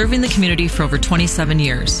Agency, serving the community for over 27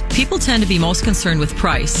 years. People tend to be most concerned with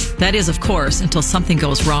price. That is, of course, until something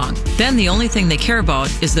goes wrong. Then the only thing they care about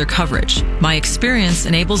is their coverage. My experience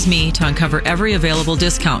enables me to uncover every available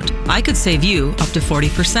discount. I could save you up to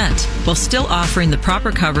 40%, while still offering the proper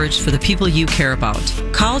coverage for the people you care about.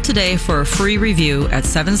 Call today for a free review at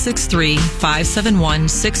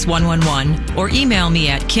 763-571-6111 or email me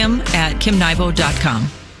at kim@kimnybo.com.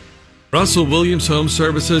 Russell Williams Home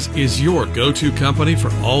Services is your go-to company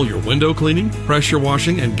for all your window cleaning, pressure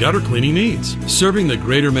washing, and gutter cleaning needs. Serving the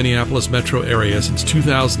greater Minneapolis metro area since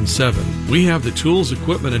 2007, we have the tools,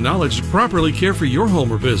 equipment, and knowledge to properly care for your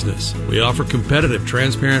home or business. We offer competitive,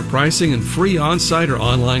 transparent pricing and free on-site or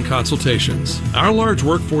online consultations. Our large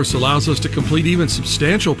workforce allows us to complete even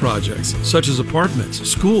substantial projects, such as apartments,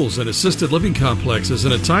 schools, and assisted living complexes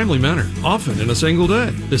in a timely manner, often in a single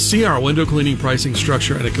day. To see our window cleaning pricing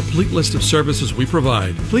structure and a complete list of services we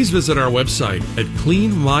provide, please visit our website at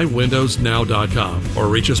cleanmywindowsnow.com or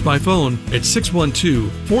reach us by phone at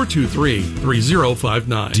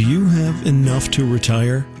 612-423-3059. Do you have enough to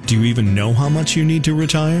retire? Do you even know how much you need to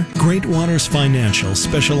retire? Great Waters Financial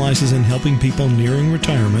specializes in helping people nearing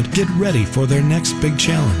retirement get ready for their next big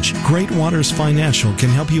challenge. Great Waters Financial can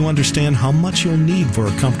help you understand how much you'll need for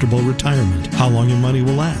a comfortable retirement, how long your money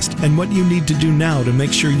will last, and what you need to do now to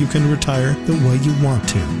make sure you can retire the way you want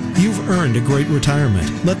to. You've earned a great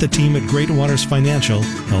retirement. Let the team at Great Waters Financial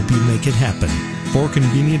help you make it happen. 4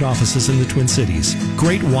 convenient offices in the Twin Cities.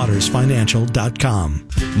 GreatWatersFinancial.com.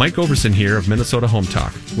 Mike Overson here of Minnesota Home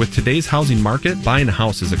Talk. With today's housing market, buying a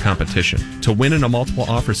house is a competition. To win in a multiple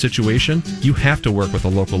offer situation, you have to work with a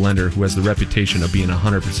local lender who has the reputation of being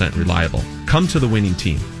 100% reliable. Come to the winning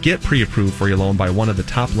team. Get pre-approved for your loan by one of the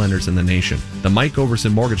top lenders in the nation, the Mike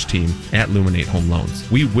Overson Mortgage Team at Luminate Home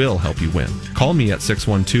Loans. We will help you win. Call me at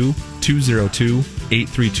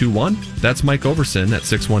 612-202-8321. That's Mike Overson at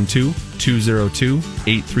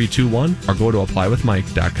 612-202-8321, or go to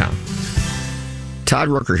applywithmike.com. Todd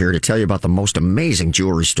Rooker here to tell you about the most amazing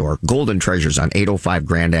jewelry store, Golden Treasures on 805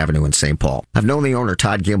 Grand Avenue in St. Paul. I've known the owner,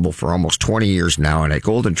 Todd Gimble, for almost 20 years now, and at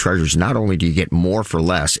Golden Treasures, not only do you get more for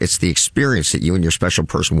less, it's the experience that you and your special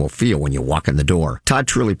person will feel when you walk in the door. Todd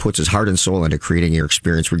truly puts his heart and soul into creating your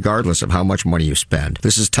experience regardless of how much money you spend.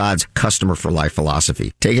 This is Todd's customer for life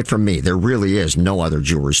philosophy. Take it from me, there really is no other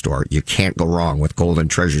jewelry store. You can't go wrong with Golden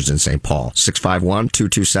Treasures in St. Paul.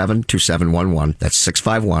 651-227-2711. That's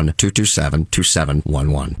 651-227-2711.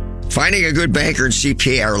 Finding a good banker and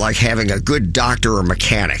CPA are like having a good doctor or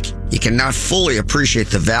mechanic. You cannot fully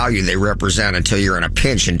appreciate the value they represent until you're in a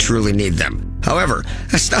pinch and truly need them. However,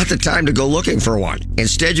 that's not the time to go looking for one.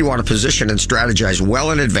 Instead, you want to position and strategize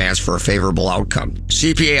well in advance for a favorable outcome.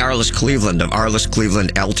 CPA Arliss Cleveland of Arliss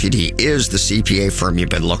Cleveland LTD is the CPA firm you've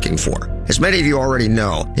been looking for. As many of you already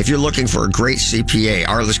know, if you're looking for a great CPA,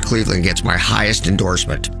 Arliss Cleveland gets my highest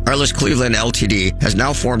endorsement. Arliss Cleveland LTD has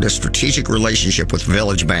now formed a strategic relationship with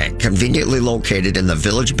Village Bank, conveniently located in the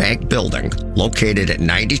Village Bank building, located at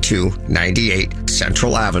 9298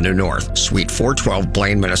 Central Avenue North, Suite 412,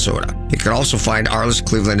 Blaine, Minnesota. You can also find Arliss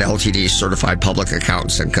Cleveland LTD certified public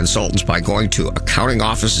accountants and consultants by going to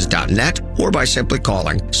accountingoffices.net or by simply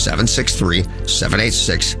calling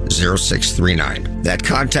 763-786-0639. That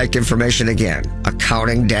contact information again,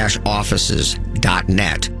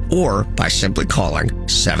 accounting-offices.net, or by simply calling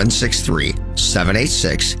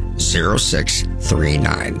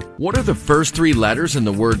 763-786-0639. What are the first 3 letters in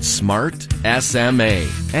the word SMART? SMA.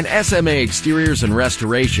 And SMA Exteriors and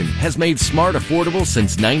Restoration has made smart affordable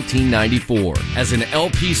since 1994. As an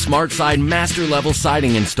LP SmartSide Master Level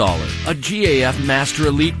Siding Installer, a GAF Master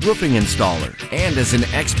Elite Roofing Installer, and as an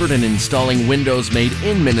expert in installing windows made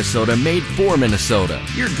in Minnesota, made for Minnesota,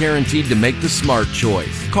 you're guaranteed to make the smart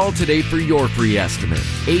choice. Call today for your free estimate.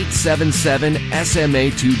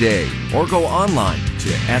 877-SMA today, or go online to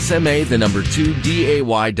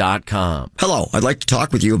SMA2DAY.com. Hello, I'd like to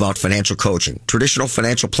talk with you about financial coaching. Traditional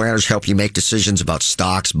financial planners help you make decisions about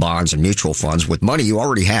stocks, bonds, and mutual funds with money you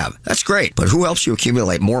already have. That's great, but who helps you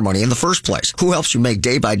accumulate more money in the first place? Who helps you make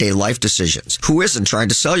day-by-day life decisions? Who isn't trying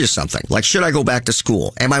to sell you something? Like, should I go back to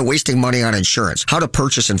school? Am I wasting money on insurance? How to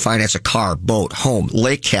purchase and finance a car, boat, home,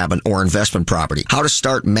 lake cabin, or investment property? How to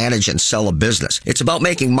start, manage, and sell a business? It's about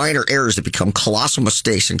making minor errors that become colossal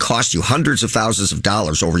mistakes and cost you hundreds of thousands of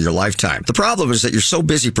dollars over your lifetime. The problem is that you're so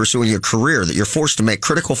busy pursuing your career that you're forced to make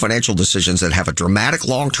critical financial decisions that have a dramatic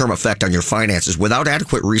long-term effect on your finances without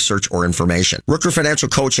adequate research or information. Rooker Financial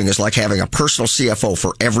Coaching is like having a personal CFO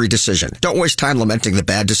for every decision. Don't waste time lamenting the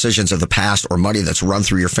bad decisions of the past or money that's run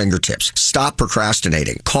through your fingertips. Stop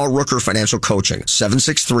procrastinating. Call Rooker Financial Coaching,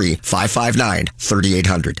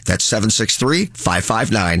 763-559-3800. That's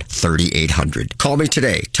 763-559-3800. Call me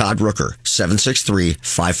today, Todd Rooker,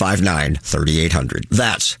 763-559-3800.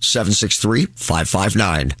 That's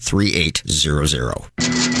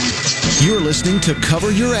 763-559-3800. You're listening to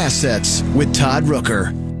Cover Your Assets with Todd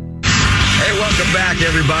Rooker. Hey, welcome back,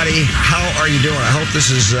 everybody. How are you doing? I hope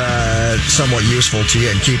this is somewhat useful to you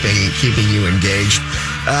and keeping you engaged.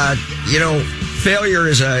 Failure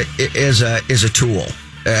is a tool.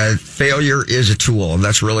 Failure is a tool, and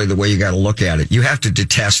that's really the way you got to look at it. You have to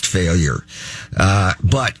detest failure,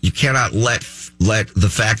 but you cannot let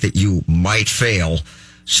the fact that you might fail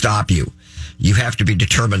stop you. You have to be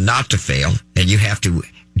determined not to fail, and you have to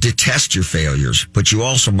detest your failures, but you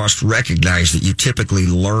also must recognize that you typically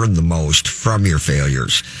learn the most from your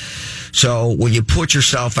failures. So when you put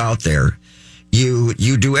yourself out there, you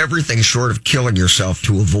do everything short of killing yourself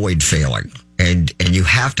to avoid failing, and you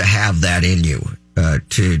have to have that in you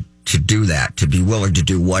to do that, to be willing to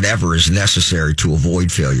do whatever is necessary to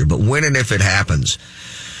avoid failure. But when and if it happens,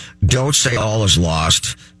 don't say all is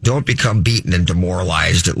lost. Don't become beaten and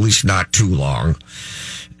demoralized, at least not too long.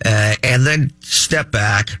 and then step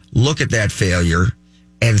back, look at that failure,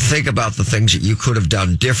 and think about the things that you could have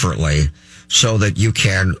done differently so that you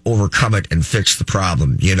can overcome it and fix the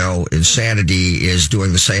problem. You know, insanity is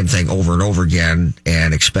doing the same thing over and over again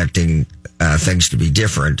and expecting things to be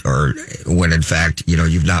different, or when in fact, you know,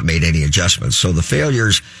 you've not made any adjustments. So the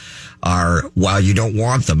failures are, while you don't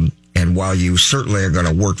want them, and while you certainly are going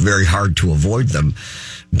to work very hard to avoid them,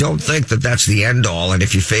 don't think that that's the end all. And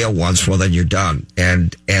if you fail once, well, then you're done.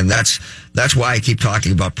 And that's why I keep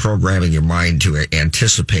talking about programming your mind to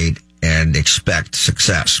anticipate and expect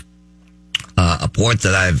success. A point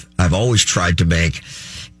that I've always tried to make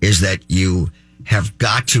is that you have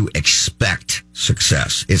got to expect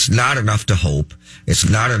success. It's not enough to hope. It's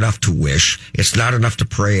not enough to wish. It's not enough to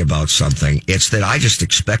pray about something. It's that I just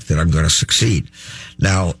expect that I'm going to succeed.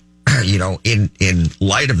 Now, you know, in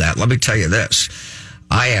light of that, let me tell you this.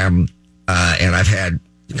 I am, and I've had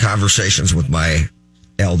conversations with my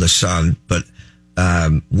eldest son, but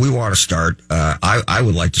we want to start, I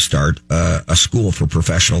would like to start a school for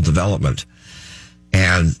professional development.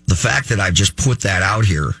 And the fact that I've just put that out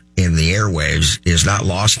here in the airwaves is not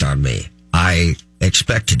lost on me. I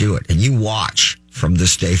expect to do it. And you watch from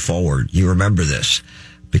this day forward. You remember this,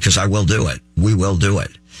 because I will do it. We will do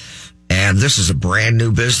it. And this is a brand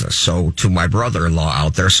new business. So to my brother-in-law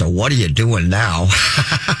out there, so what are you doing now?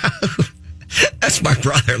 That's my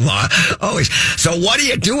brother-in-law always. So what are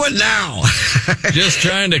you doing now? Just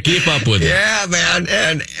trying to keep up with it. Yeah, man.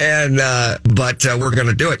 But we're going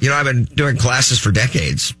to do it. You know, I've been doing classes for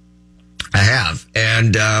decades. I have.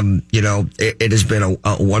 And, you know, it has been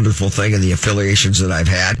a wonderful thing in the affiliations that I've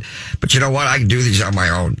had. But you know what? I can do these on my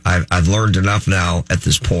own. I've learned enough now at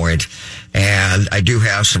this point. And I do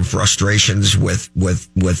have some frustrations with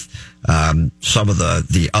some of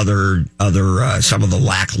the other some of the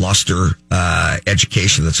lackluster,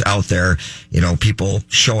 education that's out there. You know, people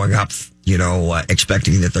showing up, you know,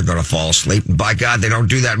 expecting that they're going to fall asleep. And by God, they don't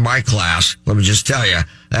do that in my class. Let me just tell you,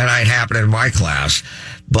 that ain't happening in my class.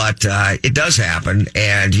 But it does happen,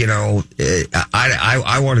 and you know,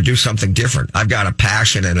 I want to do something different. I've got a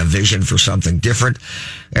passion and a vision for something different,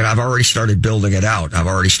 and I've already started building it out. I've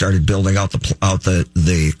already started building out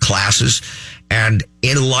the classes, and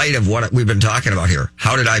in light of what we've been talking about here,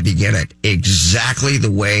 how did I begin it? Exactly the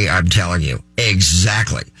way I'm telling you.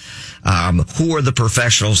 Exactly. Who are the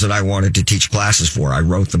professionals that I wanted to teach classes for? I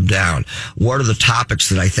wrote them down. What are the topics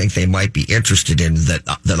that I think they might be interested in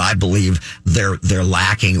that I believe they're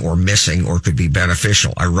lacking or missing or could be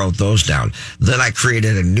beneficial? I wrote those down. Then I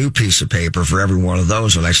created a new piece of paper for every one of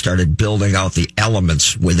those, and I started building out the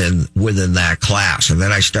elements within that class. And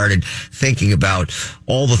then I started thinking about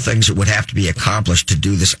all the things that would have to be accomplished to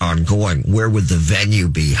do this ongoing. Where would the venue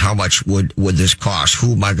be? How much would this cost?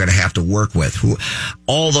 Who am I going to have to work with?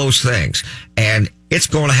 All those things. And it's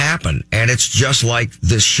going to happen. And it's just like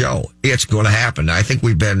this show. It's going to happen. I think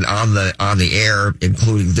we've been on the air,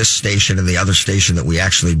 including this station and the other station that we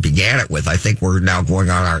actually began it with. I think we're now going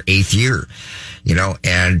on our 8th year, you know,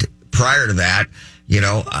 and prior to that, you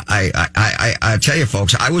know, I tell you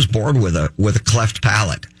folks, I was born with a cleft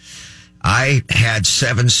palate. I had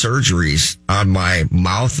 7 surgeries on my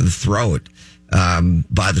mouth and throat,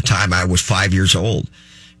 by the time I was 5 years old.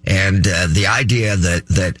 And the idea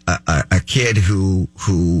that a kid who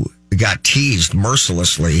got teased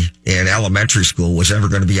mercilessly in elementary school was ever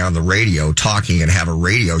going to be on the radio talking and have a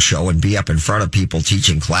radio show and be up in front of people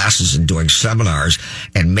teaching classes and doing seminars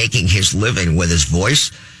and making his living with his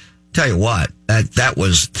voice, tell you what, that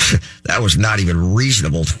was not even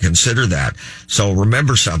reasonable to consider that. So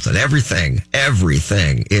remember something,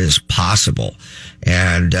 everything is possible.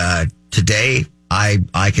 And today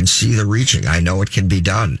I can see the reaching. I know it can be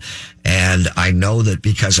done. And I know that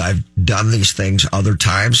because I've done these things other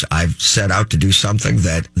times, I've set out to do something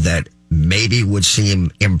that maybe would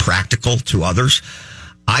seem impractical to others.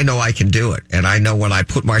 I know I can do it. And I know when I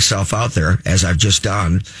put myself out there, as I've just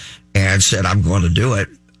done, and said I'm going to do it,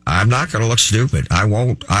 I'm not going to look stupid. I'm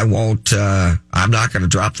not going to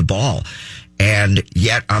drop the ball. And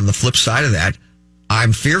yet on the flip side of that,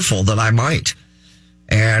 I'm fearful that I might.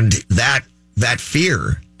 And that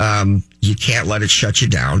fear, you can't let it shut you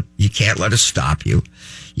down. You can't let it stop you.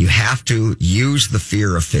 You have to use the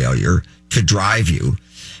fear of failure to drive you,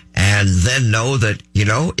 and then know that, you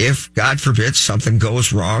know, if God forbid something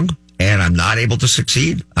goes wrong and I'm not able to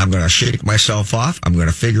succeed, I'm going to shake myself off. I'm going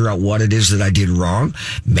to figure out what it is that I did wrong.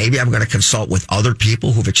 Maybe I'm going to consult with other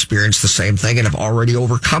people who've experienced the same thing and have already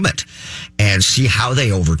overcome it, and see how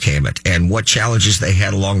they overcame it and what challenges they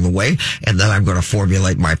had along the way. And then I'm going to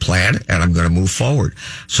formulate my plan and I'm going to move forward.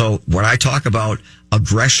 So when I talk about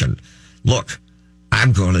aggression, look,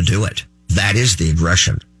 I'm going to do it. That is the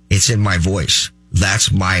aggression. It's in my voice.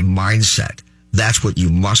 That's my mindset. That's what you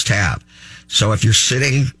must have. So if you're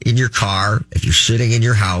sitting in your car, if you're sitting in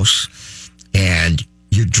your house and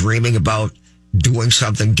you're dreaming about doing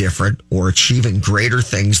something different or achieving greater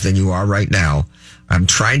things than you are right now, I'm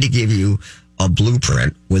trying to give you a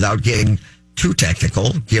blueprint without getting too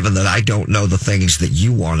technical, given that I don't know the things that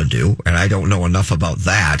you want to do, and I don't know enough about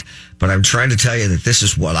that. But I'm trying to tell you that this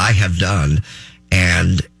is what I have done.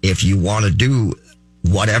 And if you want to do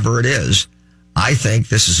whatever it is, I think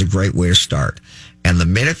this is a great way to start. And the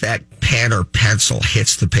minute that pen or pencil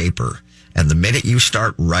hits the paper, and the minute you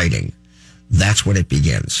start writing, that's when it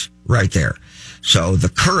begins, right there. So the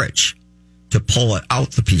courage to pull it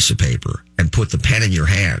out the piece of paper and put the pen in your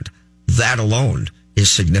hand, that alone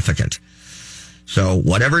is significant. So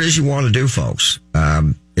whatever it is you want to do, folks,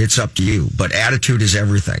 it's up to you. But attitude is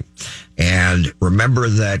everything. And remember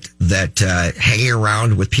that hanging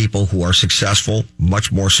around with people who are successful,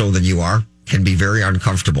 much more so than you are, can be very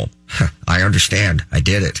uncomfortable. I understand. I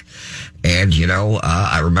did it. And,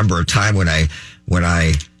 I remember a time when I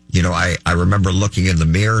remember looking in the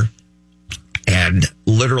mirror and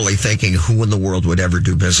literally thinking, who in the world would ever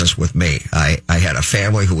do business with me? I had a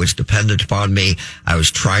family who was dependent upon me. I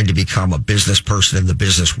was trying to become a business person in the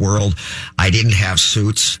business world. I didn't have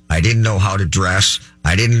suits. I didn't know how to dress.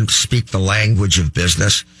 I didn't speak the language of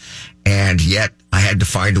business. And yet I had to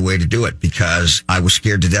find a way to do it because I was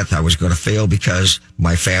scared to death I was going to fail because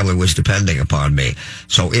my family was depending upon me.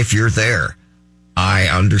 So if you're there, I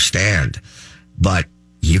understand, but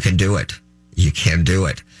you can do it. You can do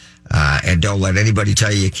it. And don't let anybody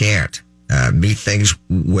tell you can't. Meet things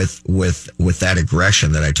with that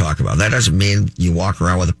aggression that I talk about. That doesn't mean you walk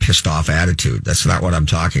around with a pissed off attitude. That's not what I'm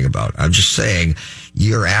talking about. I'm just saying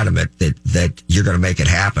you're adamant that you're going to make it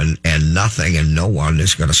happen and nothing and no one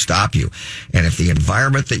is going to stop you. And if the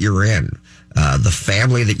environment that you're in, the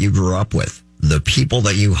family that you grew up with, the people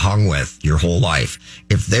that you hung with your whole life,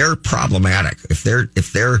 if they're problematic, if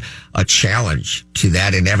they're a challenge to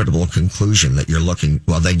that inevitable conclusion that you're looking,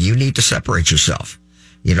 well, then you need to separate yourself.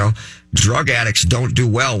 Drug addicts don't do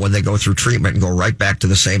well when they go through treatment and go right back to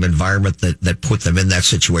the same environment that put them in that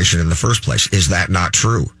situation in the first place. Is that not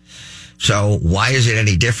true? So why is it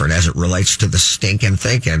any different as it relates to the stinking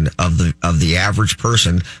thinking of the average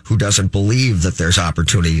person who doesn't believe that there's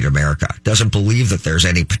opportunity in America, doesn't believe that there's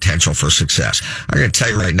any potential for success? I'm going to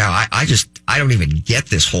tell you right now, I don't even get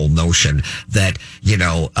this whole notion that,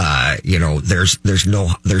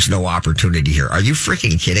 there's no opportunity here. Are you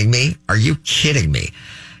freaking kidding me? Are you kidding me?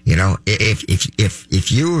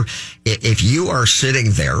 If you are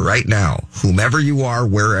sitting there right now, whomever you are,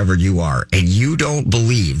 wherever you are, and you don't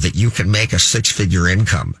believe that you can make a 6-figure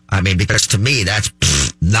income, because to me, that's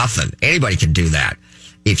nothing. Anybody can do that.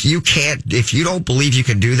 If you don't believe you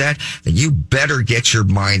can do that, then you better get your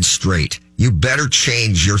mind straight. You better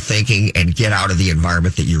change your thinking and get out of the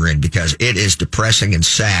environment that you're in because it is depressing and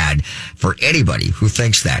sad for anybody who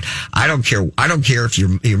thinks that. I don't care if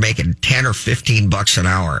you're making 10 or 15 bucks an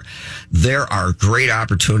hour. There are great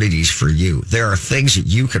opportunities for you. There are things that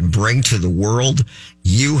you can bring to the world.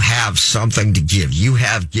 You have something to give. You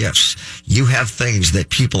have gifts. You have things that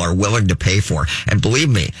people are willing to pay for. And believe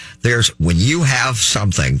me, when you have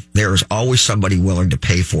something, there is always somebody willing to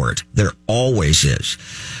pay for it. There always is.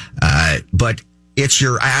 But it's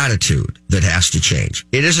your attitude that has to change.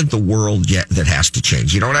 It isn't the world yet that has to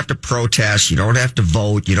change. You don't have to protest. You don't have to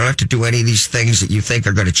vote. You don't have to do any of these things that you think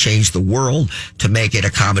are going to change the world to make it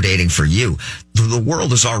accommodating for you. The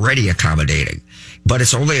world is already accommodating, but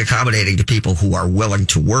it's only accommodating to people who are willing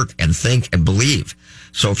to work and think and believe.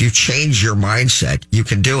 So if you change your mindset, you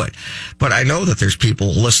can do it. But I know that there's people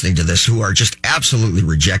listening to this who are just absolutely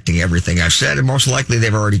rejecting everything I've said, and most likely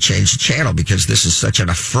they've already changed the channel because this is such an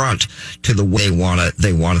affront to the way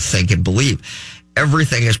they want to think and believe.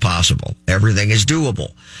 Everything is possible. Everything is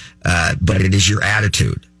doable. But it is your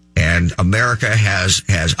attitude. And America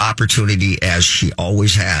has opportunity as she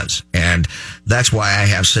always has. And that's why I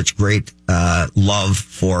have such great love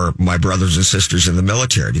for my brothers and sisters in the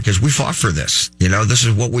military, because we fought for this. This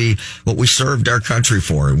is what we served our country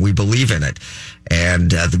for, and we believe in it.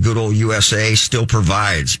 And the good old USA still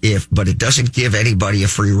provides, but it doesn't give anybody a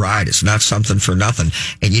free ride. It's not something for nothing.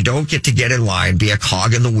 And you don't get to get in line, be a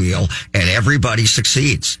cog in the wheel, and everybody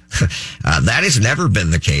succeeds. That has never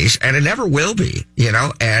been the case, and it never will be,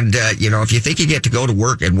 And, if you think you get to go to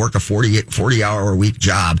work and work a 40-hour-a-week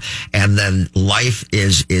job, and then life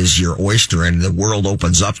is your oyster and the world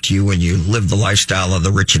opens up to you and you live the lifestyle of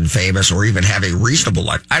the rich and famous, or even have a reasonable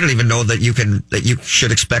life, I don't even know that you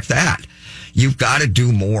should expect that. You've got to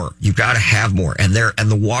do more. You've got to have more. And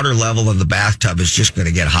the water level in the bathtub is just going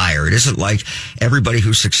to get higher. It isn't like everybody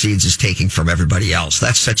who succeeds is taking from everybody else.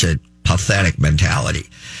 That's such a pathetic mentality.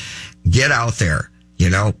 Get out there,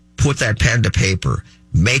 put that pen to paper,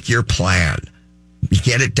 make your plan,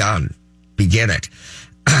 get it done, begin it.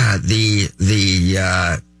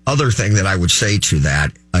 The other thing that I would say to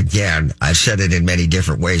that, again, I've said it in many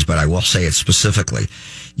different ways, but I will say it specifically.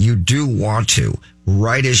 You do want to,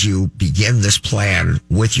 right as you begin this plan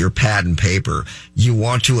with your pad and paper, you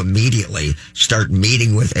want to immediately start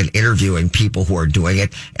meeting with and interviewing people who are doing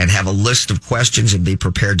it and have a list of questions and be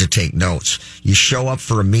prepared to take notes. You show up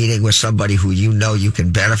for a meeting with somebody who you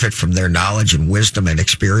can benefit from their knowledge and wisdom and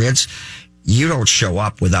experience. You don't show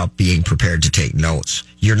up without being prepared to take notes.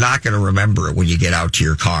 You're not going to remember it when you get out to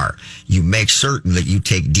your car. You make certain that you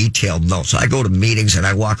take detailed notes. I go to meetings and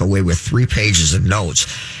I walk away with 3 pages of notes.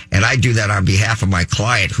 And I do that on behalf of my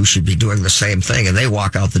client who should be doing the same thing. And they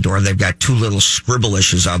walk out the door and they've got 2 little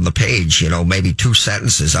scribblishes on the page, maybe 2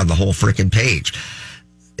 sentences on the whole freaking page.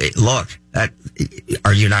 Look,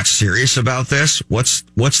 are you not serious about this? What's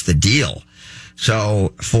the deal?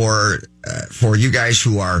 So for you guys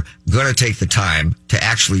who are going to take the time to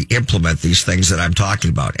actually implement these things that I'm talking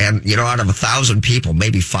about, and out of 1,000 people,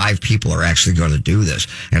 maybe 5 people are actually going to do this.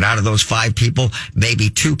 And out of those 5 people, maybe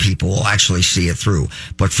 2 people will actually see it through.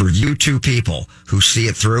 But for you 2 people who see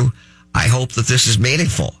it through, I hope that this is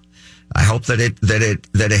meaningful. I hope that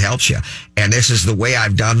it helps you. And this is the way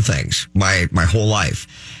I've done things my whole life.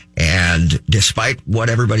 And despite what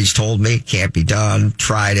everybody's told me, can't be done,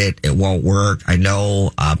 tried it, it won't work, I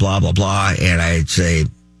know, blah, blah, blah. And I'd say,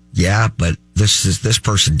 yeah, but this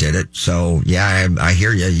person did it. So yeah, I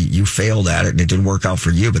hear you. You failed at it and it didn't work out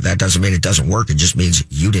for you, but that doesn't mean it doesn't work. It just means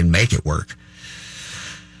you didn't make it work.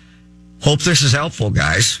 Hope this is helpful,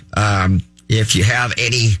 guys. If you have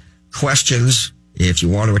any questions, if you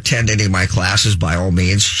want to attend any of my classes, by all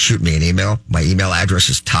means, shoot me an email. My email address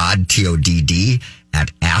is Todd, T-O-D-D, at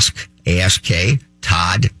ask,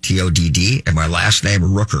 Todd, T-O-D-D, and my last name,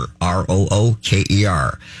 Rooker,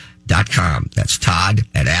 ROOKER.com. That's Todd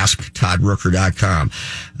at asktoddrooker.com.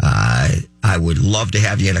 I would love to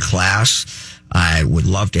have you in a class. I would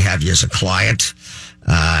love to have you as a client.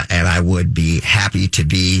 And I would be happy to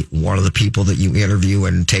be one of the people that you interview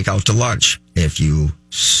and take out to lunch if you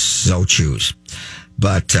so choose.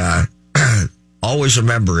 But always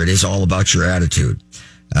remember, it is all about your attitude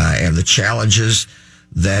and the challenges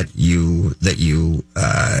that you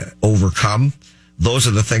overcome. Those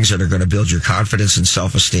are the things that are going to build your confidence and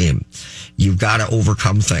self-esteem. You've got to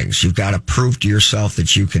overcome things. You've got to prove to yourself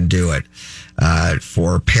that you can do it.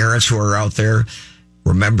 For parents who are out there,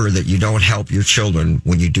 remember that you don't help your children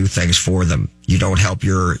when you do things for them. You don't help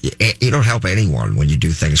anyone when you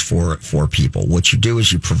do things for people. What you do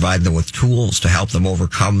is you provide them with tools to help them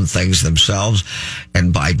overcome things themselves.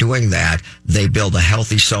 And by doing that, they build a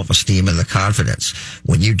healthy self-esteem and the confidence.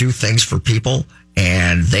 When you do things for people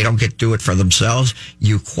and they don't get to do it for themselves,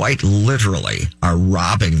 you quite literally are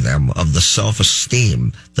robbing them of the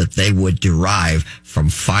self-esteem that they would derive from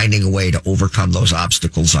finding a way to overcome those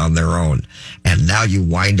obstacles on their own. And now you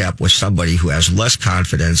wind up with somebody who has less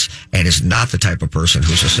confidence and is not the type of person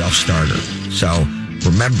who's a self-starter. So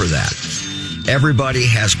remember that. Everybody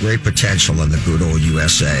has great potential in the good old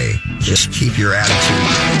USA. Just keep your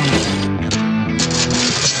attitude.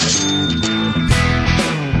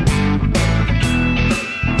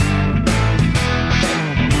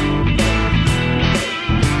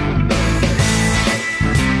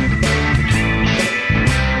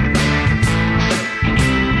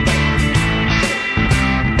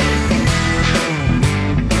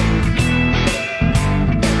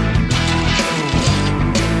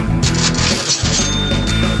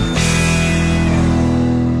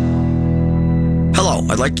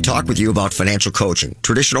 I'd like to talk with you about financial coaching.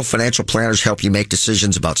 Traditional financial planners help you make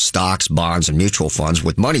decisions about stocks, bonds, and mutual funds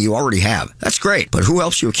with money you already have. That's great, but who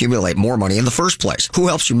helps you accumulate more money in the first place? Who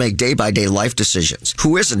helps you make day-by-day life decisions?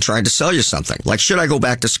 Who isn't trying to sell you something? Like, should I go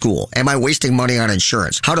back to school? Am I wasting money on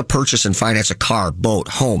insurance? How to purchase and finance a car, boat,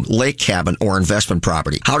 home, lake cabin, or investment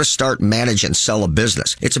property? How to start, manage, and sell a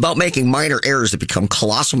business? It's about making minor errors that become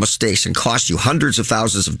colossal mistakes and cost you hundreds of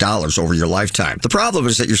thousands of dollars over your lifetime. The problem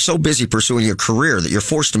is that you're so busy pursuing your career that you're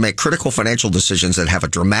forced to make critical financial decisions that have a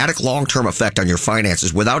dramatic long-term effect on your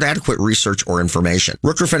finances without adequate research or information.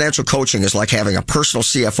 Rooker Financial Coaching is like having a personal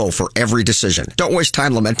CFO for every decision. Don't waste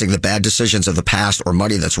time lamenting the bad decisions of the past or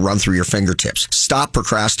money that's run through your fingertips. Stop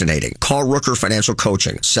procrastinating. Call Rooker Financial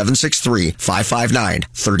Coaching,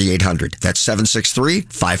 763-559-3800. That's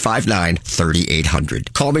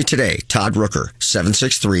 763-559-3800. Call me today, Todd Rooker,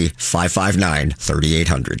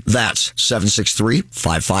 763-559-3800. That's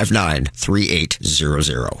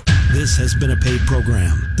 763-559-3800. This has been a paid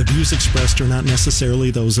program. The views expressed are not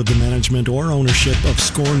necessarily those of the management or ownership of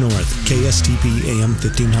Score North, KSTP AM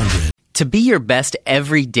 1500. To be your best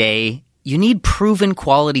every day, you need proven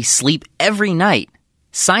quality sleep every night.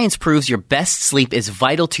 Science proves your best sleep is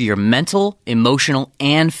vital to your mental, emotional,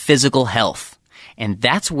 and physical health. And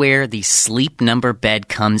that's where the Sleep Number bed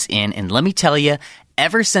comes in. And let me tell you,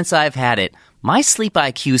 ever since I've had it, my sleep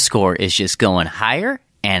IQ score is just going higher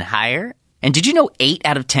and higher. And did you know 8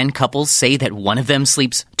 out of 10 couples say that one of them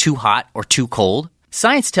sleeps too hot or too cold?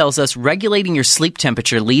 Science tells us regulating your sleep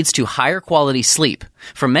temperature leads to higher quality sleep.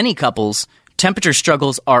 For many couples, temperature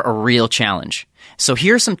struggles are a real challenge. So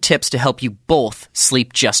here are some tips to help you both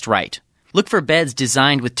sleep just right. Look for beds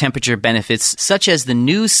designed with temperature benefits, such as the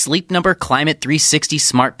new Sleep Number Climate 360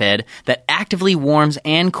 Smart Bed that actively warms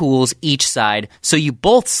and cools each side so you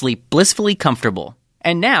both sleep blissfully comfortable.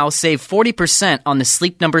 And now save 40% on the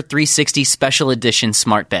Sleep Number 360 Special Edition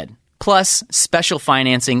Smart Bed, plus special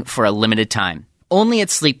financing for a limited time. Only at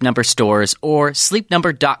Sleep Number stores or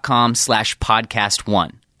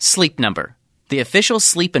sleepnumber.com/podcast1. Sleep Number, the official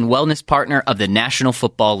sleep and wellness partner of the National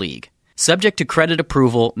Football League. Subject to credit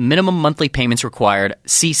approval, minimum monthly payments required.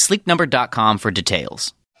 See sleepnumber.com for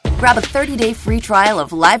details. Grab a 30-day free trial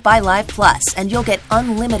of Live by Live Plus, and you'll get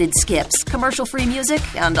unlimited skips, commercial-free music,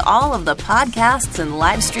 and all of the podcasts and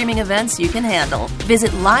live streaming events you can handle.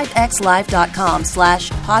 Visit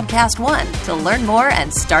livexlive.com/podcast1 to learn more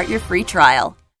and start your free trial.